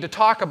don't need to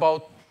talk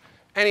about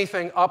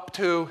anything up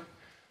to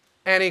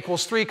n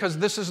equals 3 because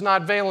this is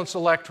not valence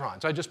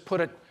electrons. I just put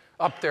it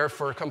up there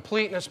for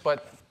completeness,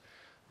 but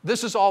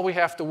this is all we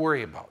have to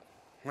worry about.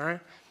 All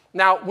right?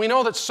 Now, we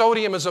know that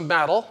sodium is a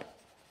metal.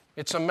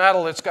 It's a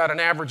metal that's got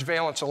an average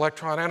valence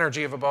electron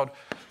energy of about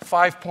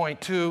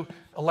 5.2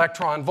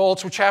 electron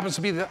volts, which happens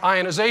to be the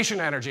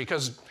ionization energy,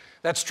 because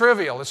that's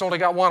trivial. It's only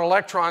got one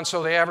electron,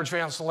 so the average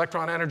valence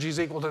electron energy is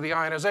equal to the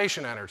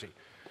ionization energy.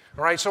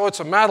 All right, so it's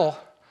a metal,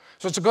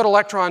 so it's a good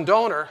electron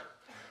donor.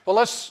 Well,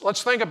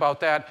 let's think about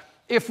that.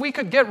 If we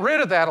could get rid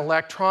of that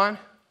electron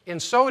in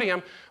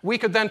sodium, we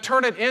could then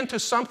turn it into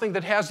something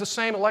that has the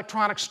same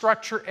electronic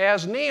structure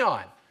as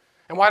neon.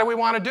 And why do we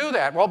want to do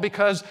that? Well,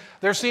 because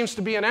there seems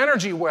to be an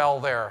energy well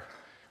there.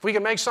 If we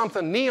can make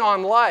something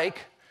neon-like,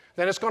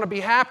 then it's going to be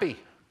happy.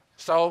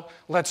 So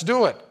let's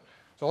do it.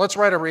 So let's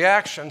write a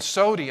reaction,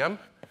 sodium,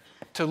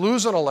 to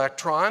lose an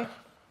electron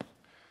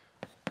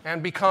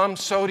and become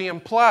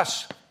sodium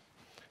plus.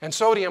 And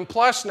sodium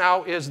plus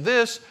now is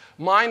this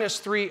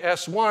minus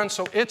 3s1,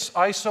 so it's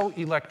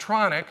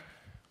isoelectronic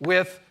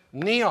with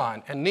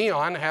neon. And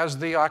neon has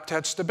the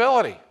octet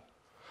stability.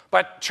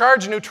 But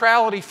charge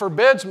neutrality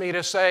forbids me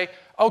to say,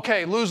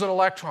 okay, lose an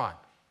electron.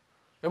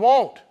 It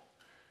won't.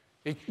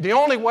 The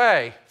only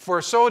way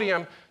for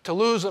sodium to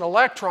lose an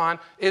electron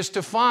is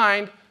to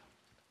find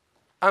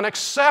an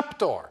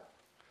acceptor.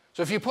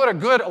 So if you put a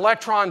good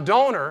electron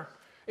donor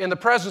in the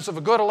presence of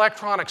a good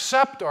electron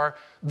acceptor,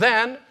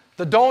 then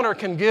the donor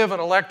can give an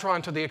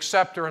electron to the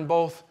acceptor and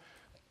both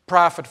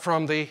profit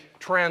from the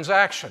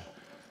transaction.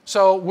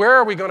 So where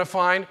are we going to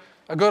find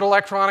a good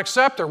electron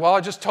acceptor? Well,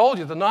 I just told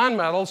you the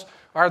nonmetals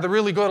are the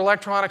really good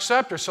electron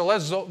acceptors. So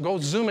let's go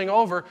zooming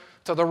over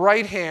to the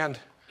right-hand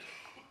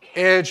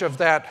edge of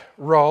that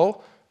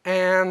row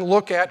and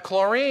look at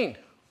chlorine.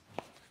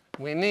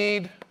 We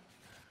need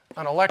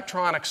an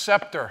electron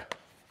acceptor.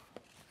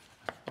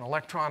 An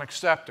electron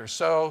acceptor.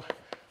 So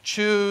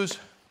choose,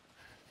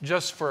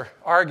 just for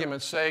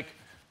argument's sake,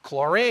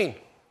 chlorine.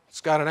 It's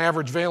got an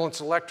average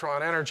valence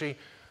electron energy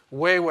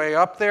way, way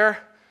up there.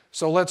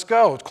 So let's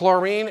go.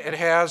 Chlorine, it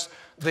has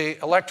the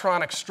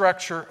electronic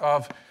structure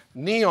of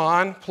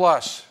neon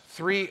plus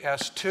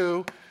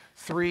 3s2,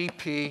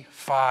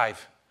 3p5.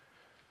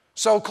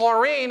 So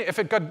chlorine, if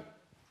it could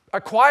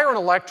acquire an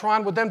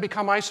electron, would then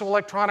become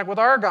isoelectronic with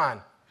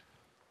argon.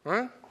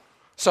 Right?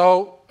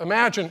 So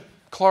imagine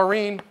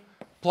chlorine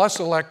plus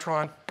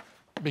electron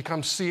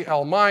becomes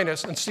Cl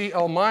minus, and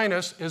Cl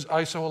minus is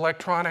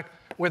isoelectronic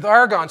with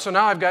argon. So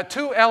now I've got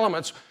two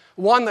elements,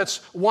 one that's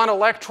one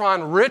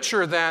electron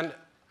richer than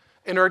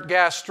inert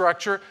gas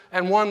structure,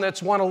 and one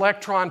that's one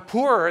electron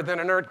poorer than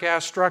inert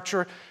gas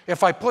structure.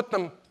 If I put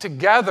them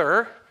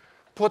together,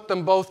 put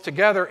them both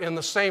together in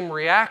the same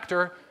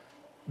reactor,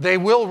 they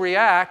will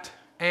react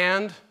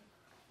and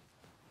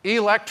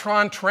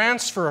electron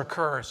transfer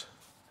occurs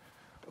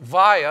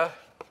via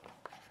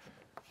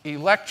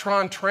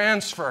electron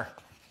transfer.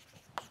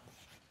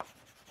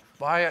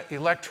 Via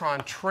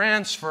electron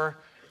transfer,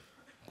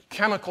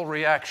 chemical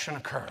reaction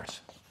occurs.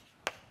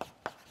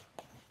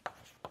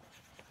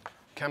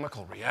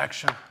 chemical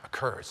reaction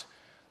occurs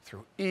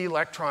through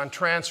electron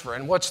transfer.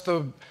 And what's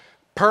the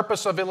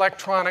purpose of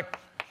electron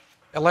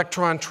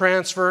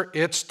transfer?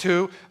 It's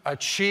to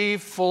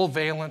achieve full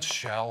valence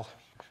shell,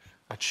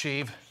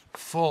 achieve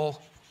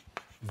full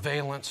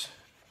valence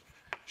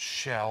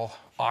shell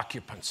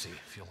occupancy,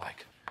 if you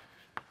like.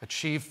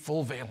 Achieve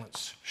full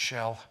valence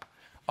shell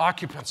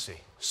occupancy.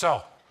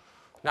 So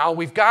now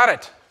we've got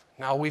it.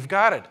 Now we've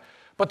got it.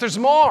 But there's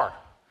more.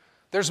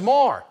 There's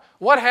more.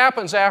 What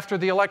happens after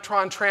the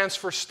electron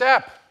transfer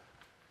step?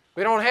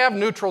 We don't have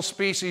neutral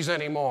species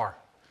anymore.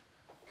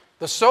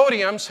 The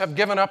sodiums have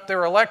given up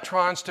their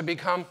electrons to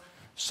become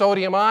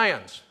sodium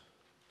ions.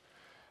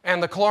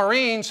 And the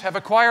chlorines have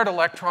acquired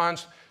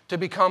electrons to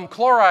become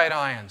chloride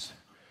ions.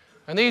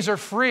 And these are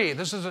free.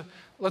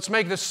 Let's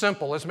make this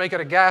simple. Let's make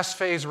it a gas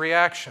phase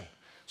reaction.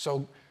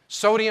 So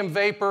sodium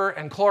vapor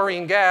and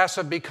chlorine gas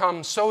have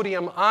become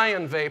sodium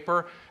ion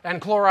vapor and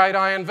chloride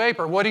ion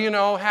vapor. What do you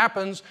know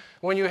happens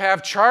when you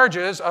have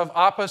charges of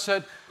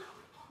opposite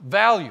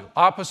value,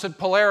 opposite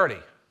polarity?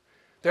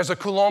 There's a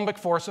Coulombic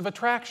force of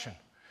attraction.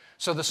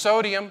 So the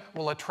sodium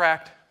will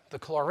attract the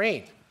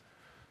chlorine.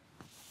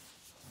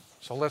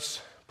 So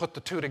let's put the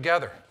two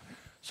together.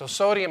 So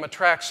sodium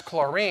attracts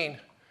chlorine,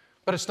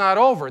 but it's not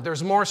over.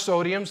 There's more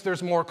sodiums,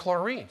 there's more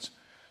chlorines.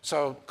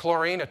 So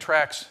chlorine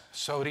attracts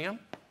sodium,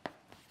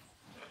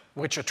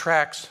 which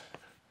attracts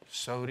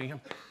sodium,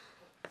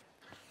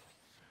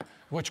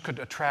 which could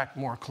attract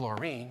more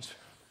chlorines,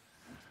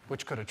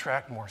 which could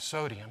attract more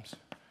sodiums.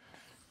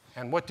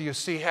 And what do you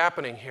see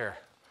happening here?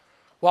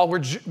 Well,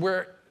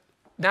 we're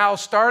now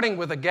starting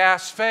with a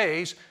gas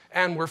phase,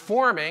 and we're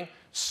forming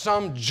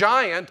some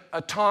giant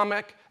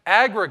atomic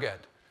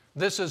aggregate.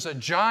 This is a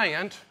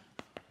giant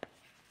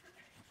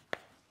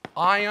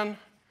ion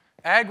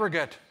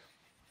aggregate.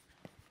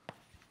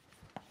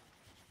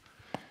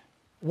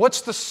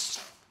 What's the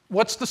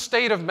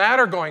state of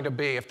matter going to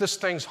be if this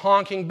thing's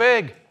honking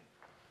big?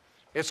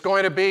 It's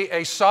going to be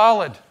a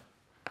solid.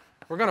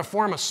 We're going to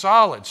form a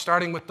solid,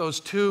 starting with those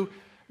two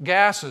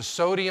gases,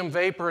 sodium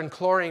vapor and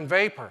chlorine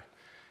vapor.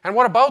 And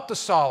what about the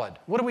solid?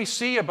 What do we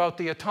see about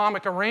the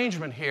atomic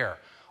arrangement here?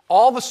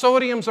 All the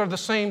sodiums are the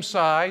same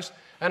size,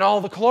 and all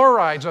the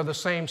chlorides are the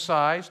same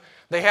size.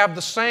 They have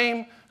the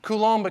same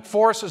Coulombic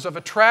forces of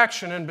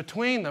attraction in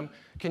between them.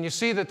 Can you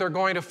see that they're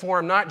going to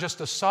form not just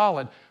a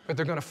solid, but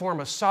they're going to form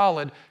a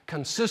solid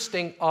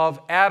consisting of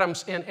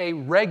atoms in a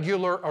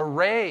regular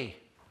array?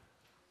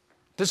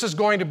 This is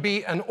going to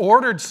be an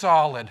ordered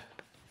solid.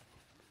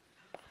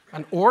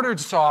 An ordered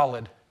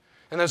solid.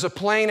 And there's a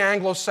plain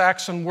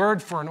Anglo-Saxon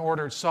word for an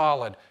ordered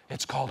solid.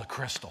 It's called a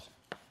crystal.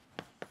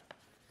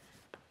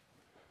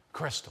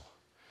 Crystal.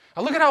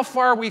 Now look at how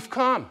far we've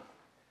come.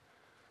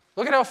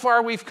 Look at how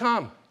far we've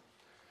come.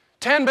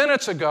 10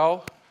 minutes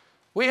ago,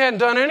 we hadn't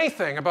done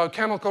anything about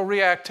chemical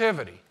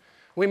reactivity.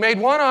 We made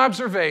one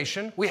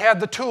observation. We had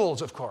the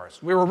tools, of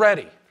course. We were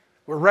ready.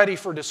 We're ready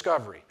for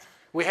discovery.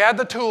 We had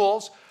the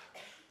tools.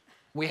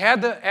 We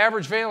had the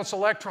average valence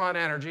electron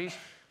energies.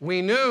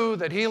 We knew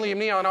that helium,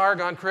 neon,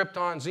 argon,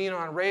 krypton,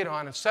 xenon,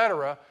 radon,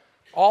 etc.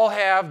 all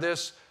have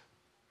this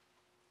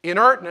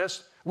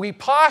inertness. We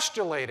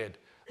postulated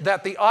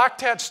that the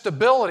octet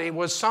stability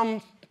was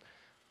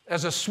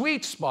as a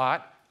sweet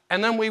spot,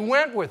 and then we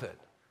went with it.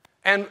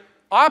 And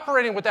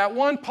operating with that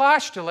one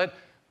postulate,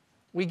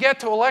 we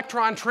get to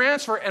electron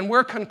transfer, and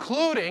we're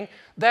concluding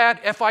that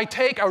if I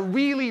take a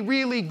really,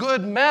 really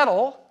good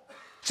metal,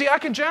 see, I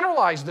can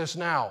generalize this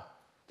now.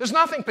 There's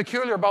nothing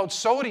peculiar about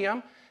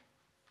sodium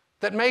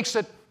that makes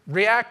it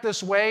react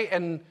this way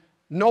and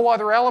no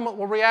other element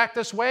will react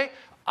this way.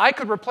 I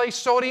could replace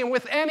sodium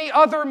with any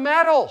other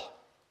metal.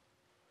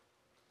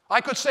 I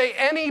could say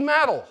any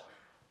metal.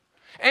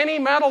 Any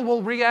metal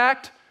will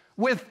react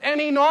with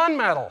any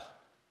nonmetal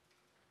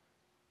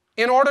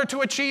in order to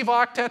achieve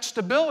octet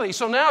stability.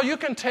 So now you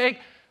can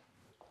take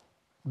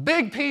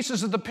big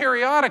pieces of the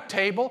periodic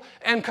table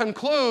and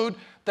conclude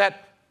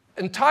that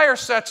entire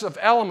sets of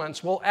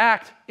elements will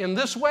act in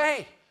this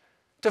way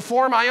to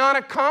form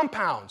ionic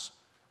compounds,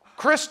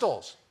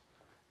 crystals,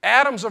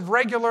 atoms of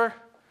regular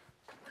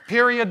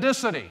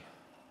periodicity.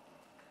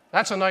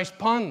 That's a nice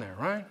pun there,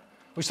 right?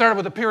 We started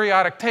with a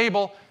periodic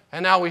table,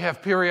 and now we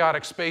have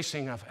periodic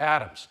spacing of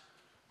atoms.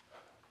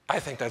 I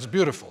think that's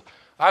beautiful.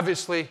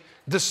 Obviously,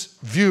 this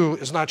view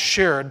is not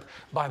shared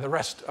by the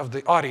rest of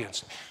the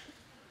audience.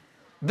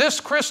 This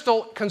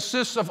crystal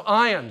consists of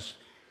ions.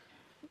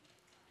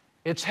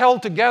 It's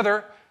held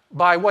together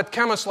by what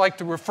chemists like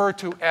to refer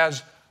to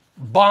as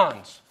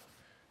bonds.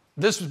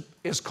 This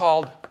is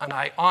called an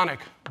ionic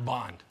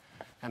bond.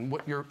 And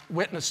what you're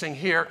witnessing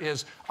here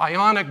is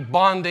ionic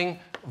bonding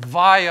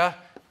via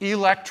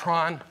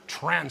electron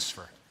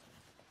transfer.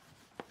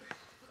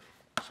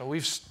 So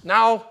we've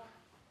now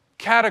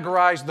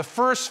categorized the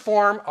first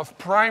form of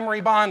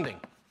primary bonding.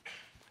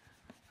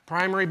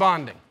 Primary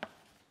bonding.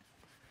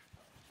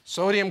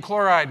 Sodium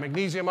chloride,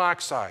 magnesium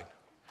oxide,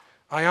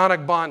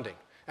 ionic bonding.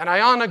 And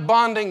ionic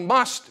bonding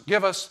must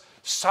give us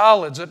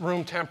solids at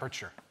room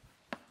temperature.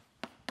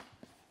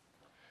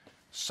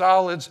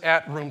 Solids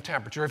at room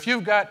temperature. If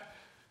you've got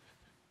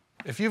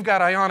if you've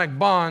got ionic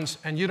bonds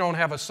and you don't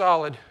have a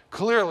solid,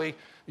 clearly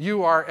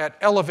you are at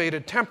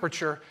elevated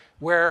temperature,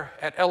 where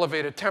at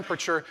elevated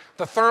temperature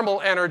the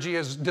thermal energy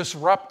is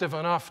disruptive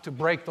enough to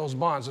break those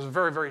bonds. Those are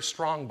very, very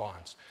strong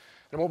bonds.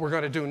 And what we're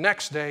going to do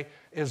next day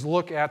is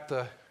look at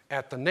the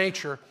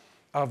nature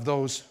of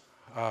those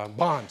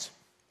bonds.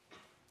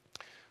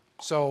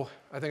 So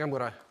I think I'm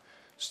going to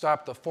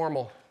stop the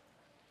formal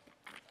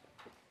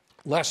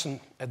lesson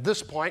at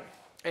this point.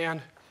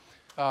 And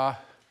by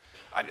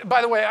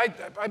the way,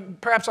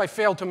 perhaps I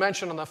failed to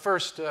mention on the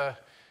first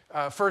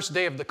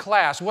day of the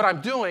class, what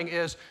I'm doing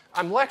is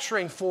I'm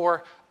lecturing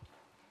for,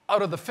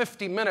 out of the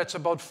 50 minutes,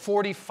 about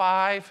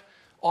 45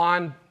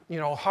 on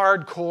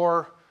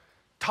hardcore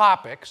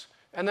topics.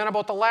 And then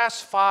about the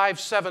last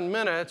 5-7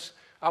 minutes,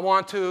 I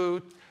want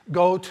to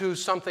go to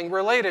something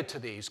related to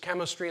these,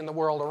 chemistry and the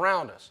world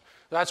around us.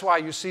 That's why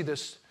you see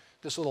this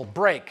little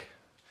break.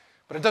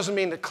 But it doesn't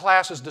mean that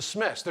class is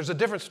dismissed. There's a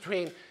difference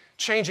between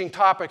changing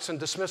topics and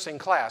dismissing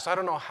class. I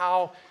don't know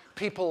how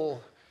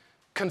people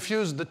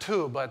confuse the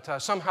two,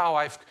 but somehow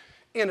I've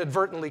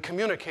inadvertently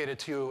communicated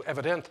to you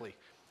evidently.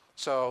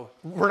 So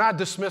we're not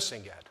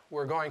dismissing yet.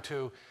 We're going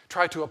to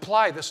try to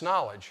apply this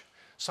knowledge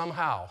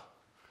somehow.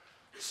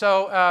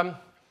 So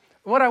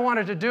what I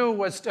wanted to do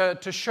was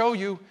to show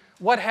you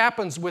what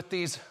happens with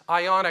these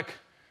ionic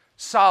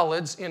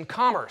solids in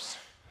commerce.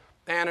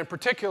 And in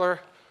particular,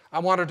 I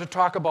wanted to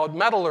talk about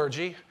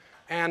metallurgy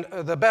and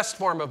the best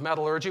form of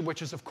metallurgy,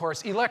 which is, of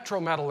course,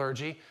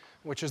 electrometallurgy,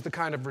 which is the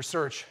kind of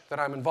research that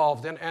I'm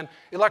involved in. And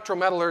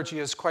electrometallurgy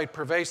is quite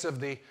pervasive.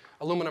 The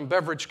aluminum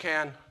beverage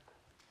can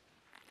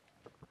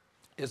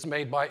is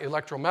made by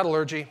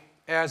electrometallurgy,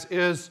 as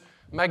is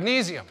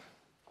magnesium.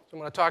 So I'm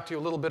going to talk to you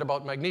a little bit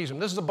about magnesium.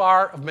 This is a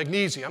bar of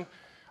magnesium.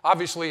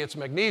 Obviously, it's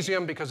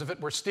magnesium because if it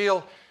were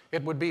steel,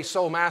 it would be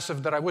so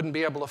massive that I wouldn't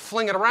be able to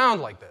fling it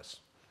around like this.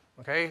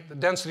 Okay? The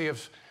density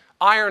of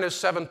iron is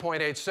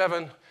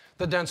 7.87.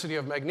 The density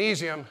of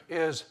magnesium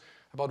is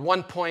about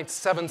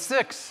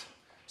 1.76.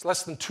 It's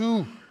less than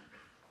 2.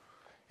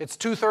 It's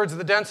 2/3 of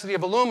the density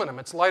of aluminum.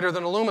 It's lighter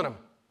than aluminum.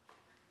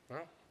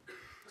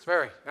 It's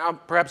very. Now,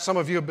 perhaps some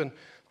of you have been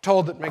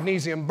told that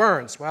magnesium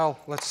burns. Well,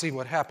 let's see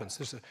what happens.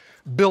 There's a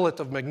billet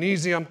of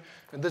magnesium,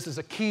 and this is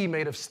a key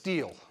made of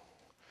steel.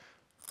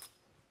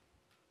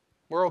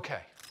 We're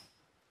okay.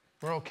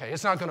 We're okay.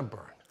 It's not going to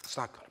burn. It's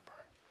not going to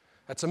burn.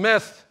 That's a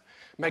myth.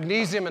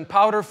 Magnesium in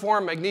powder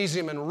form,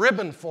 magnesium in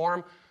ribbon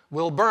form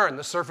will burn.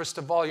 The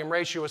surface-to-volume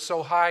ratio is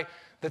so high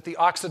that the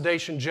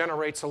oxidation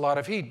generates a lot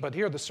of heat. But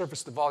here, the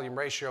surface-to-volume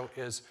ratio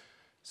is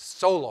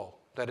so low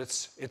that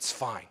it's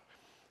fine.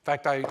 In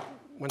fact, I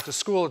went to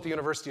school at the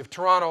University of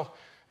Toronto,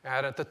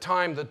 and at the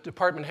time, the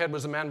department head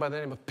was a man by the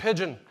name of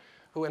Pigeon,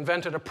 who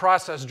invented a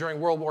process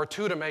during World War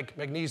II to make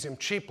magnesium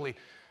cheaply.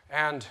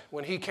 And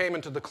when he came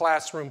into the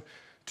classroom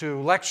to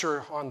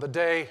lecture on the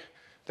day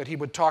that he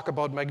would talk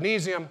about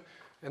magnesium,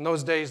 in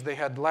those days they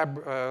had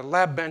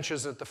lab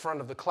benches at the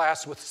front of the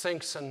class with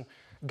sinks and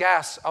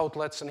gas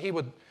outlets, and he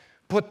would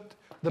put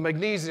the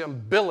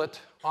magnesium billet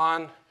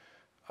on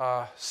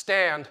a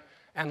stand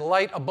and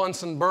light a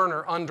Bunsen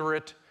burner under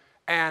it,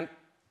 and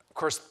of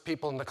course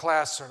people in the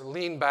class sort of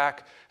lean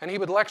back, and he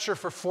would lecture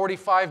for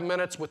 45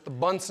 minutes with the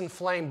Bunsen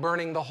flame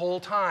burning the whole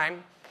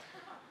time,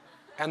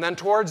 and then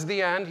towards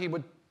the end he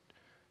would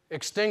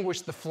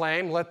extinguish the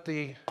flame, let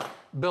the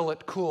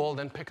billet cool,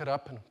 then pick it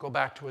up and go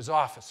back to his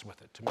office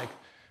with it to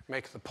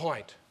make the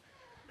point.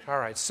 All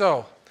right,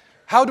 so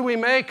how do we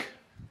make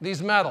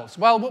these metals?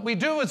 Well, what we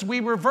do is we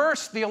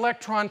reverse the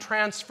electron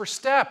transfer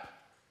step.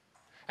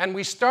 And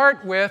we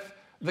start with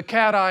the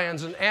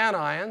cations and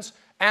anions,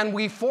 and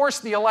we force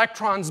the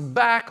electrons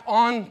back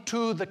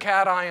onto the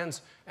cations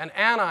and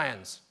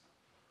anions,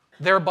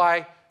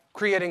 thereby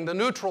creating the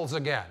neutrals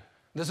again.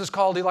 This is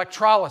called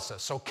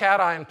electrolysis. So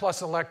cation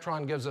plus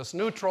electron gives us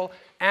neutral,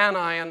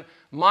 anion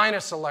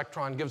minus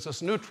electron gives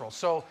us neutral.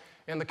 So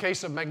in the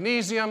case of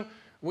magnesium,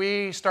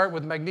 we start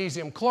with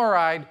magnesium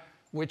chloride,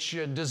 which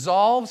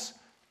dissolves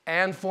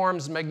and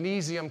forms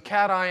magnesium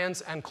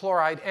cations and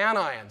chloride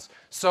anions.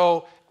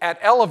 So at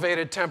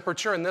elevated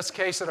temperature, in this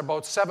case at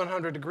about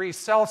 700 degrees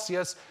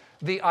Celsius,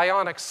 the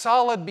ionic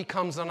solid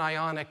becomes an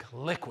ionic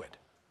liquid.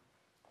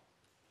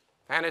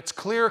 And it's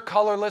clear,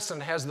 colorless,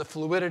 and has the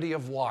fluidity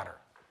of water.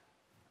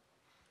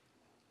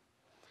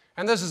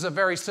 And this is a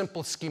very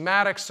simple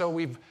schematic, so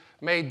we've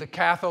made the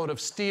cathode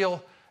of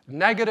steel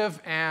negative,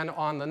 and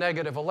on the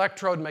negative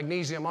electrode,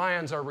 magnesium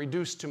ions are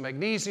reduced to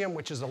magnesium,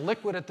 which is a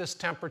liquid at this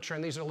temperature,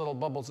 and these are little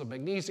bubbles of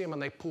magnesium,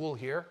 and they pool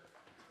here.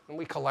 And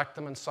we collect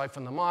them and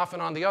siphon them off.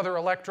 And on the other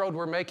electrode,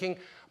 we're making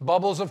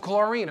bubbles of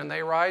chlorine, and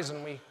they rise,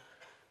 and we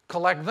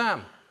collect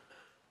them.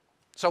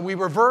 So we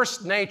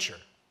reverse nature.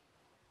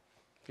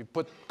 If you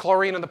put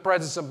chlorine in the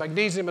presence of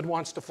magnesium, it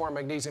wants to form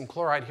magnesium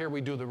chloride. Here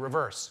we do the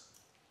reverse.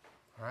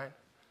 All right?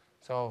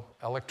 So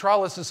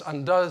electrolysis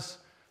undoes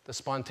the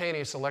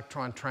spontaneous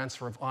electron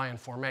transfer of ion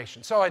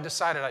formation. So I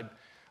decided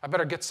I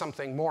better get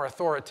something more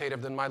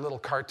authoritative than my little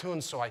cartoon.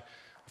 So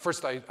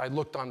first I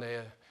looked on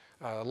the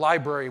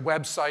library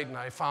website, and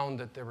I found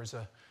that there was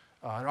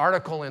an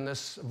article in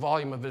this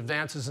volume of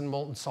Advances in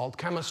Molten Salt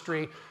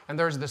Chemistry, and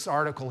there's this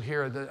article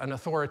here, an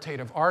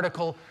authoritative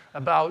article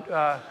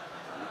about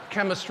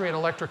chemistry and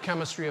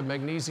electrochemistry of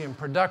magnesium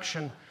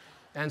production.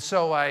 And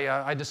so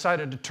I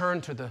decided to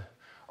turn to the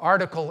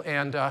article,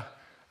 and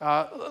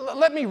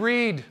let me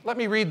read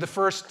the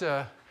first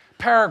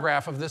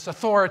paragraph of this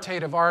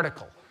authoritative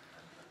article.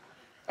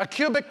 A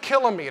cubic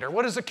kilometer.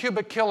 What is a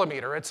cubic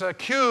kilometer? It's a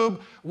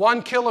cube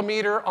 1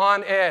 kilometer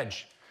on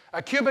edge.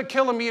 A cubic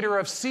kilometer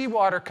of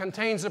seawater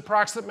contains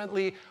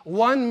approximately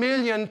 1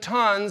 million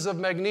tons of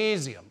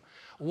magnesium.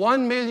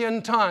 1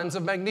 million tons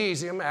of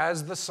magnesium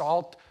as the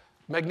salt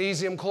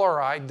magnesium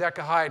chloride,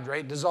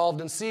 decahydrate, dissolved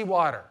in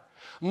seawater.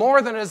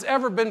 More than has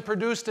ever been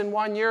produced in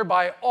 1 year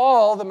by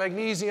all the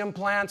magnesium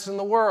plants in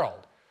the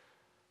world.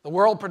 The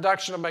world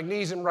production of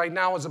magnesium right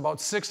now is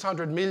about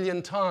 600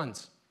 million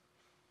tons.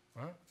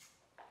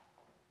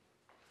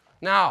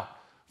 Now,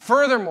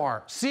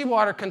 furthermore,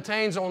 seawater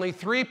contains only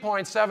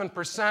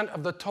 3.7%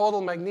 of the total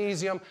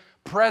magnesium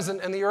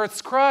present in the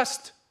Earth's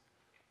crust.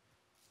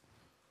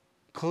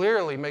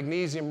 Clearly,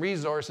 magnesium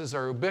resources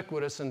are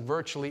ubiquitous and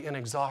virtually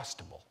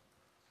inexhaustible.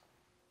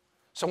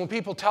 So when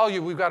people tell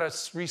you we've got to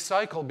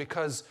recycle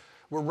because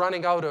we're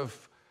running out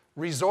of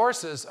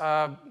resources,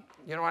 I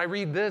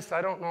read this,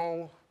 I don't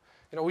know.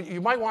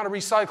 You might want to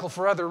recycle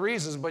for other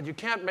reasons, but you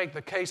can't make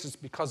the case it's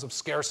because of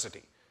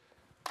scarcity.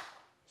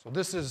 So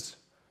this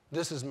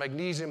is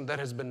magnesium that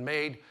has been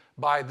made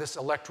by this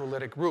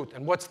electrolytic route.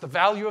 And what's the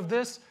value of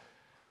this?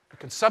 You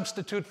can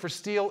substitute for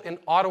steel in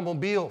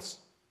automobiles.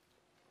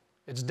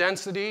 Its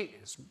density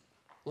is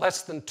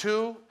less than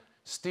 2.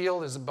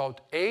 Steel is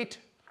about 8.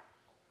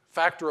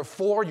 Factor of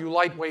 4, you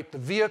lightweight the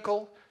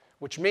vehicle,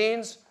 which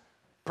means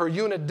per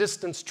unit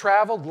distance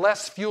traveled,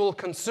 less fuel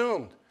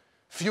consumed,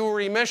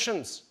 fewer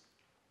emissions,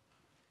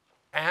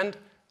 and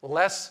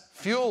less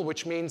fuel,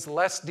 which means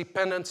less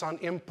dependence on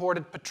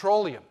imported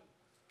petroleum.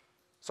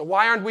 So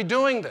why aren't we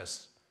doing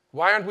this?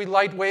 Why aren't we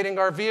lightweighting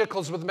our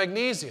vehicles with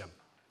magnesium?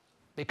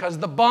 Because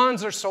the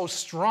bonds are so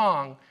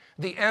strong,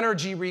 the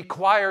energy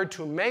required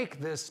to make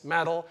this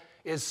metal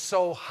is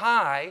so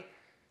high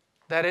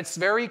that it's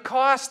very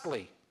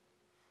costly.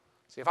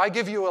 See, if I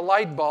give you a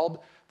light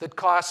bulb that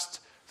costs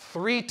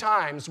 3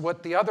 times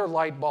what the other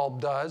light bulb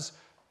does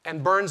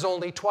and burns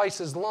only twice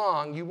as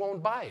long, you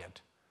won't buy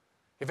it.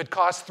 If it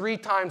costs 3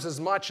 times as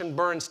much and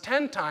burns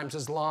 10 times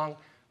as long,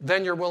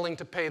 then you're willing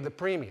to pay the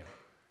premium.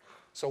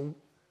 So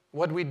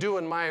what we do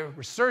in my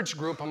research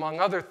group,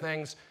 among other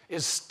things,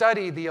 is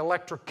study the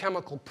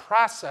electrochemical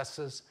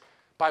processes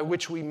by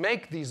which we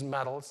make these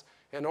metals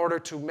in order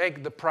to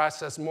make the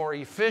process more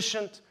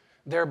efficient,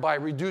 thereby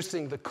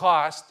reducing the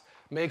cost,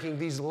 making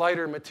these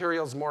lighter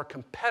materials more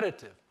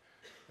competitive,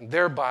 and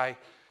thereby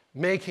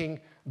making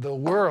the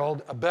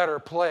world a better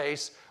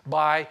place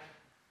by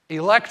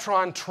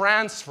electron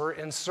transfer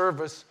in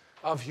service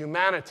of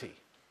humanity.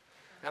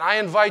 And I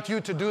invite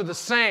you to do the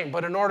same,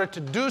 but in order to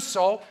do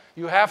so,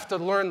 you have to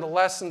learn the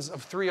lessons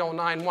of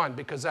 3091,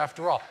 because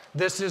after all,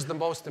 this is the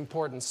most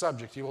important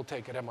subject you will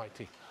take at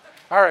MIT.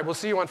 All right, we'll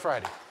see you on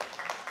Friday.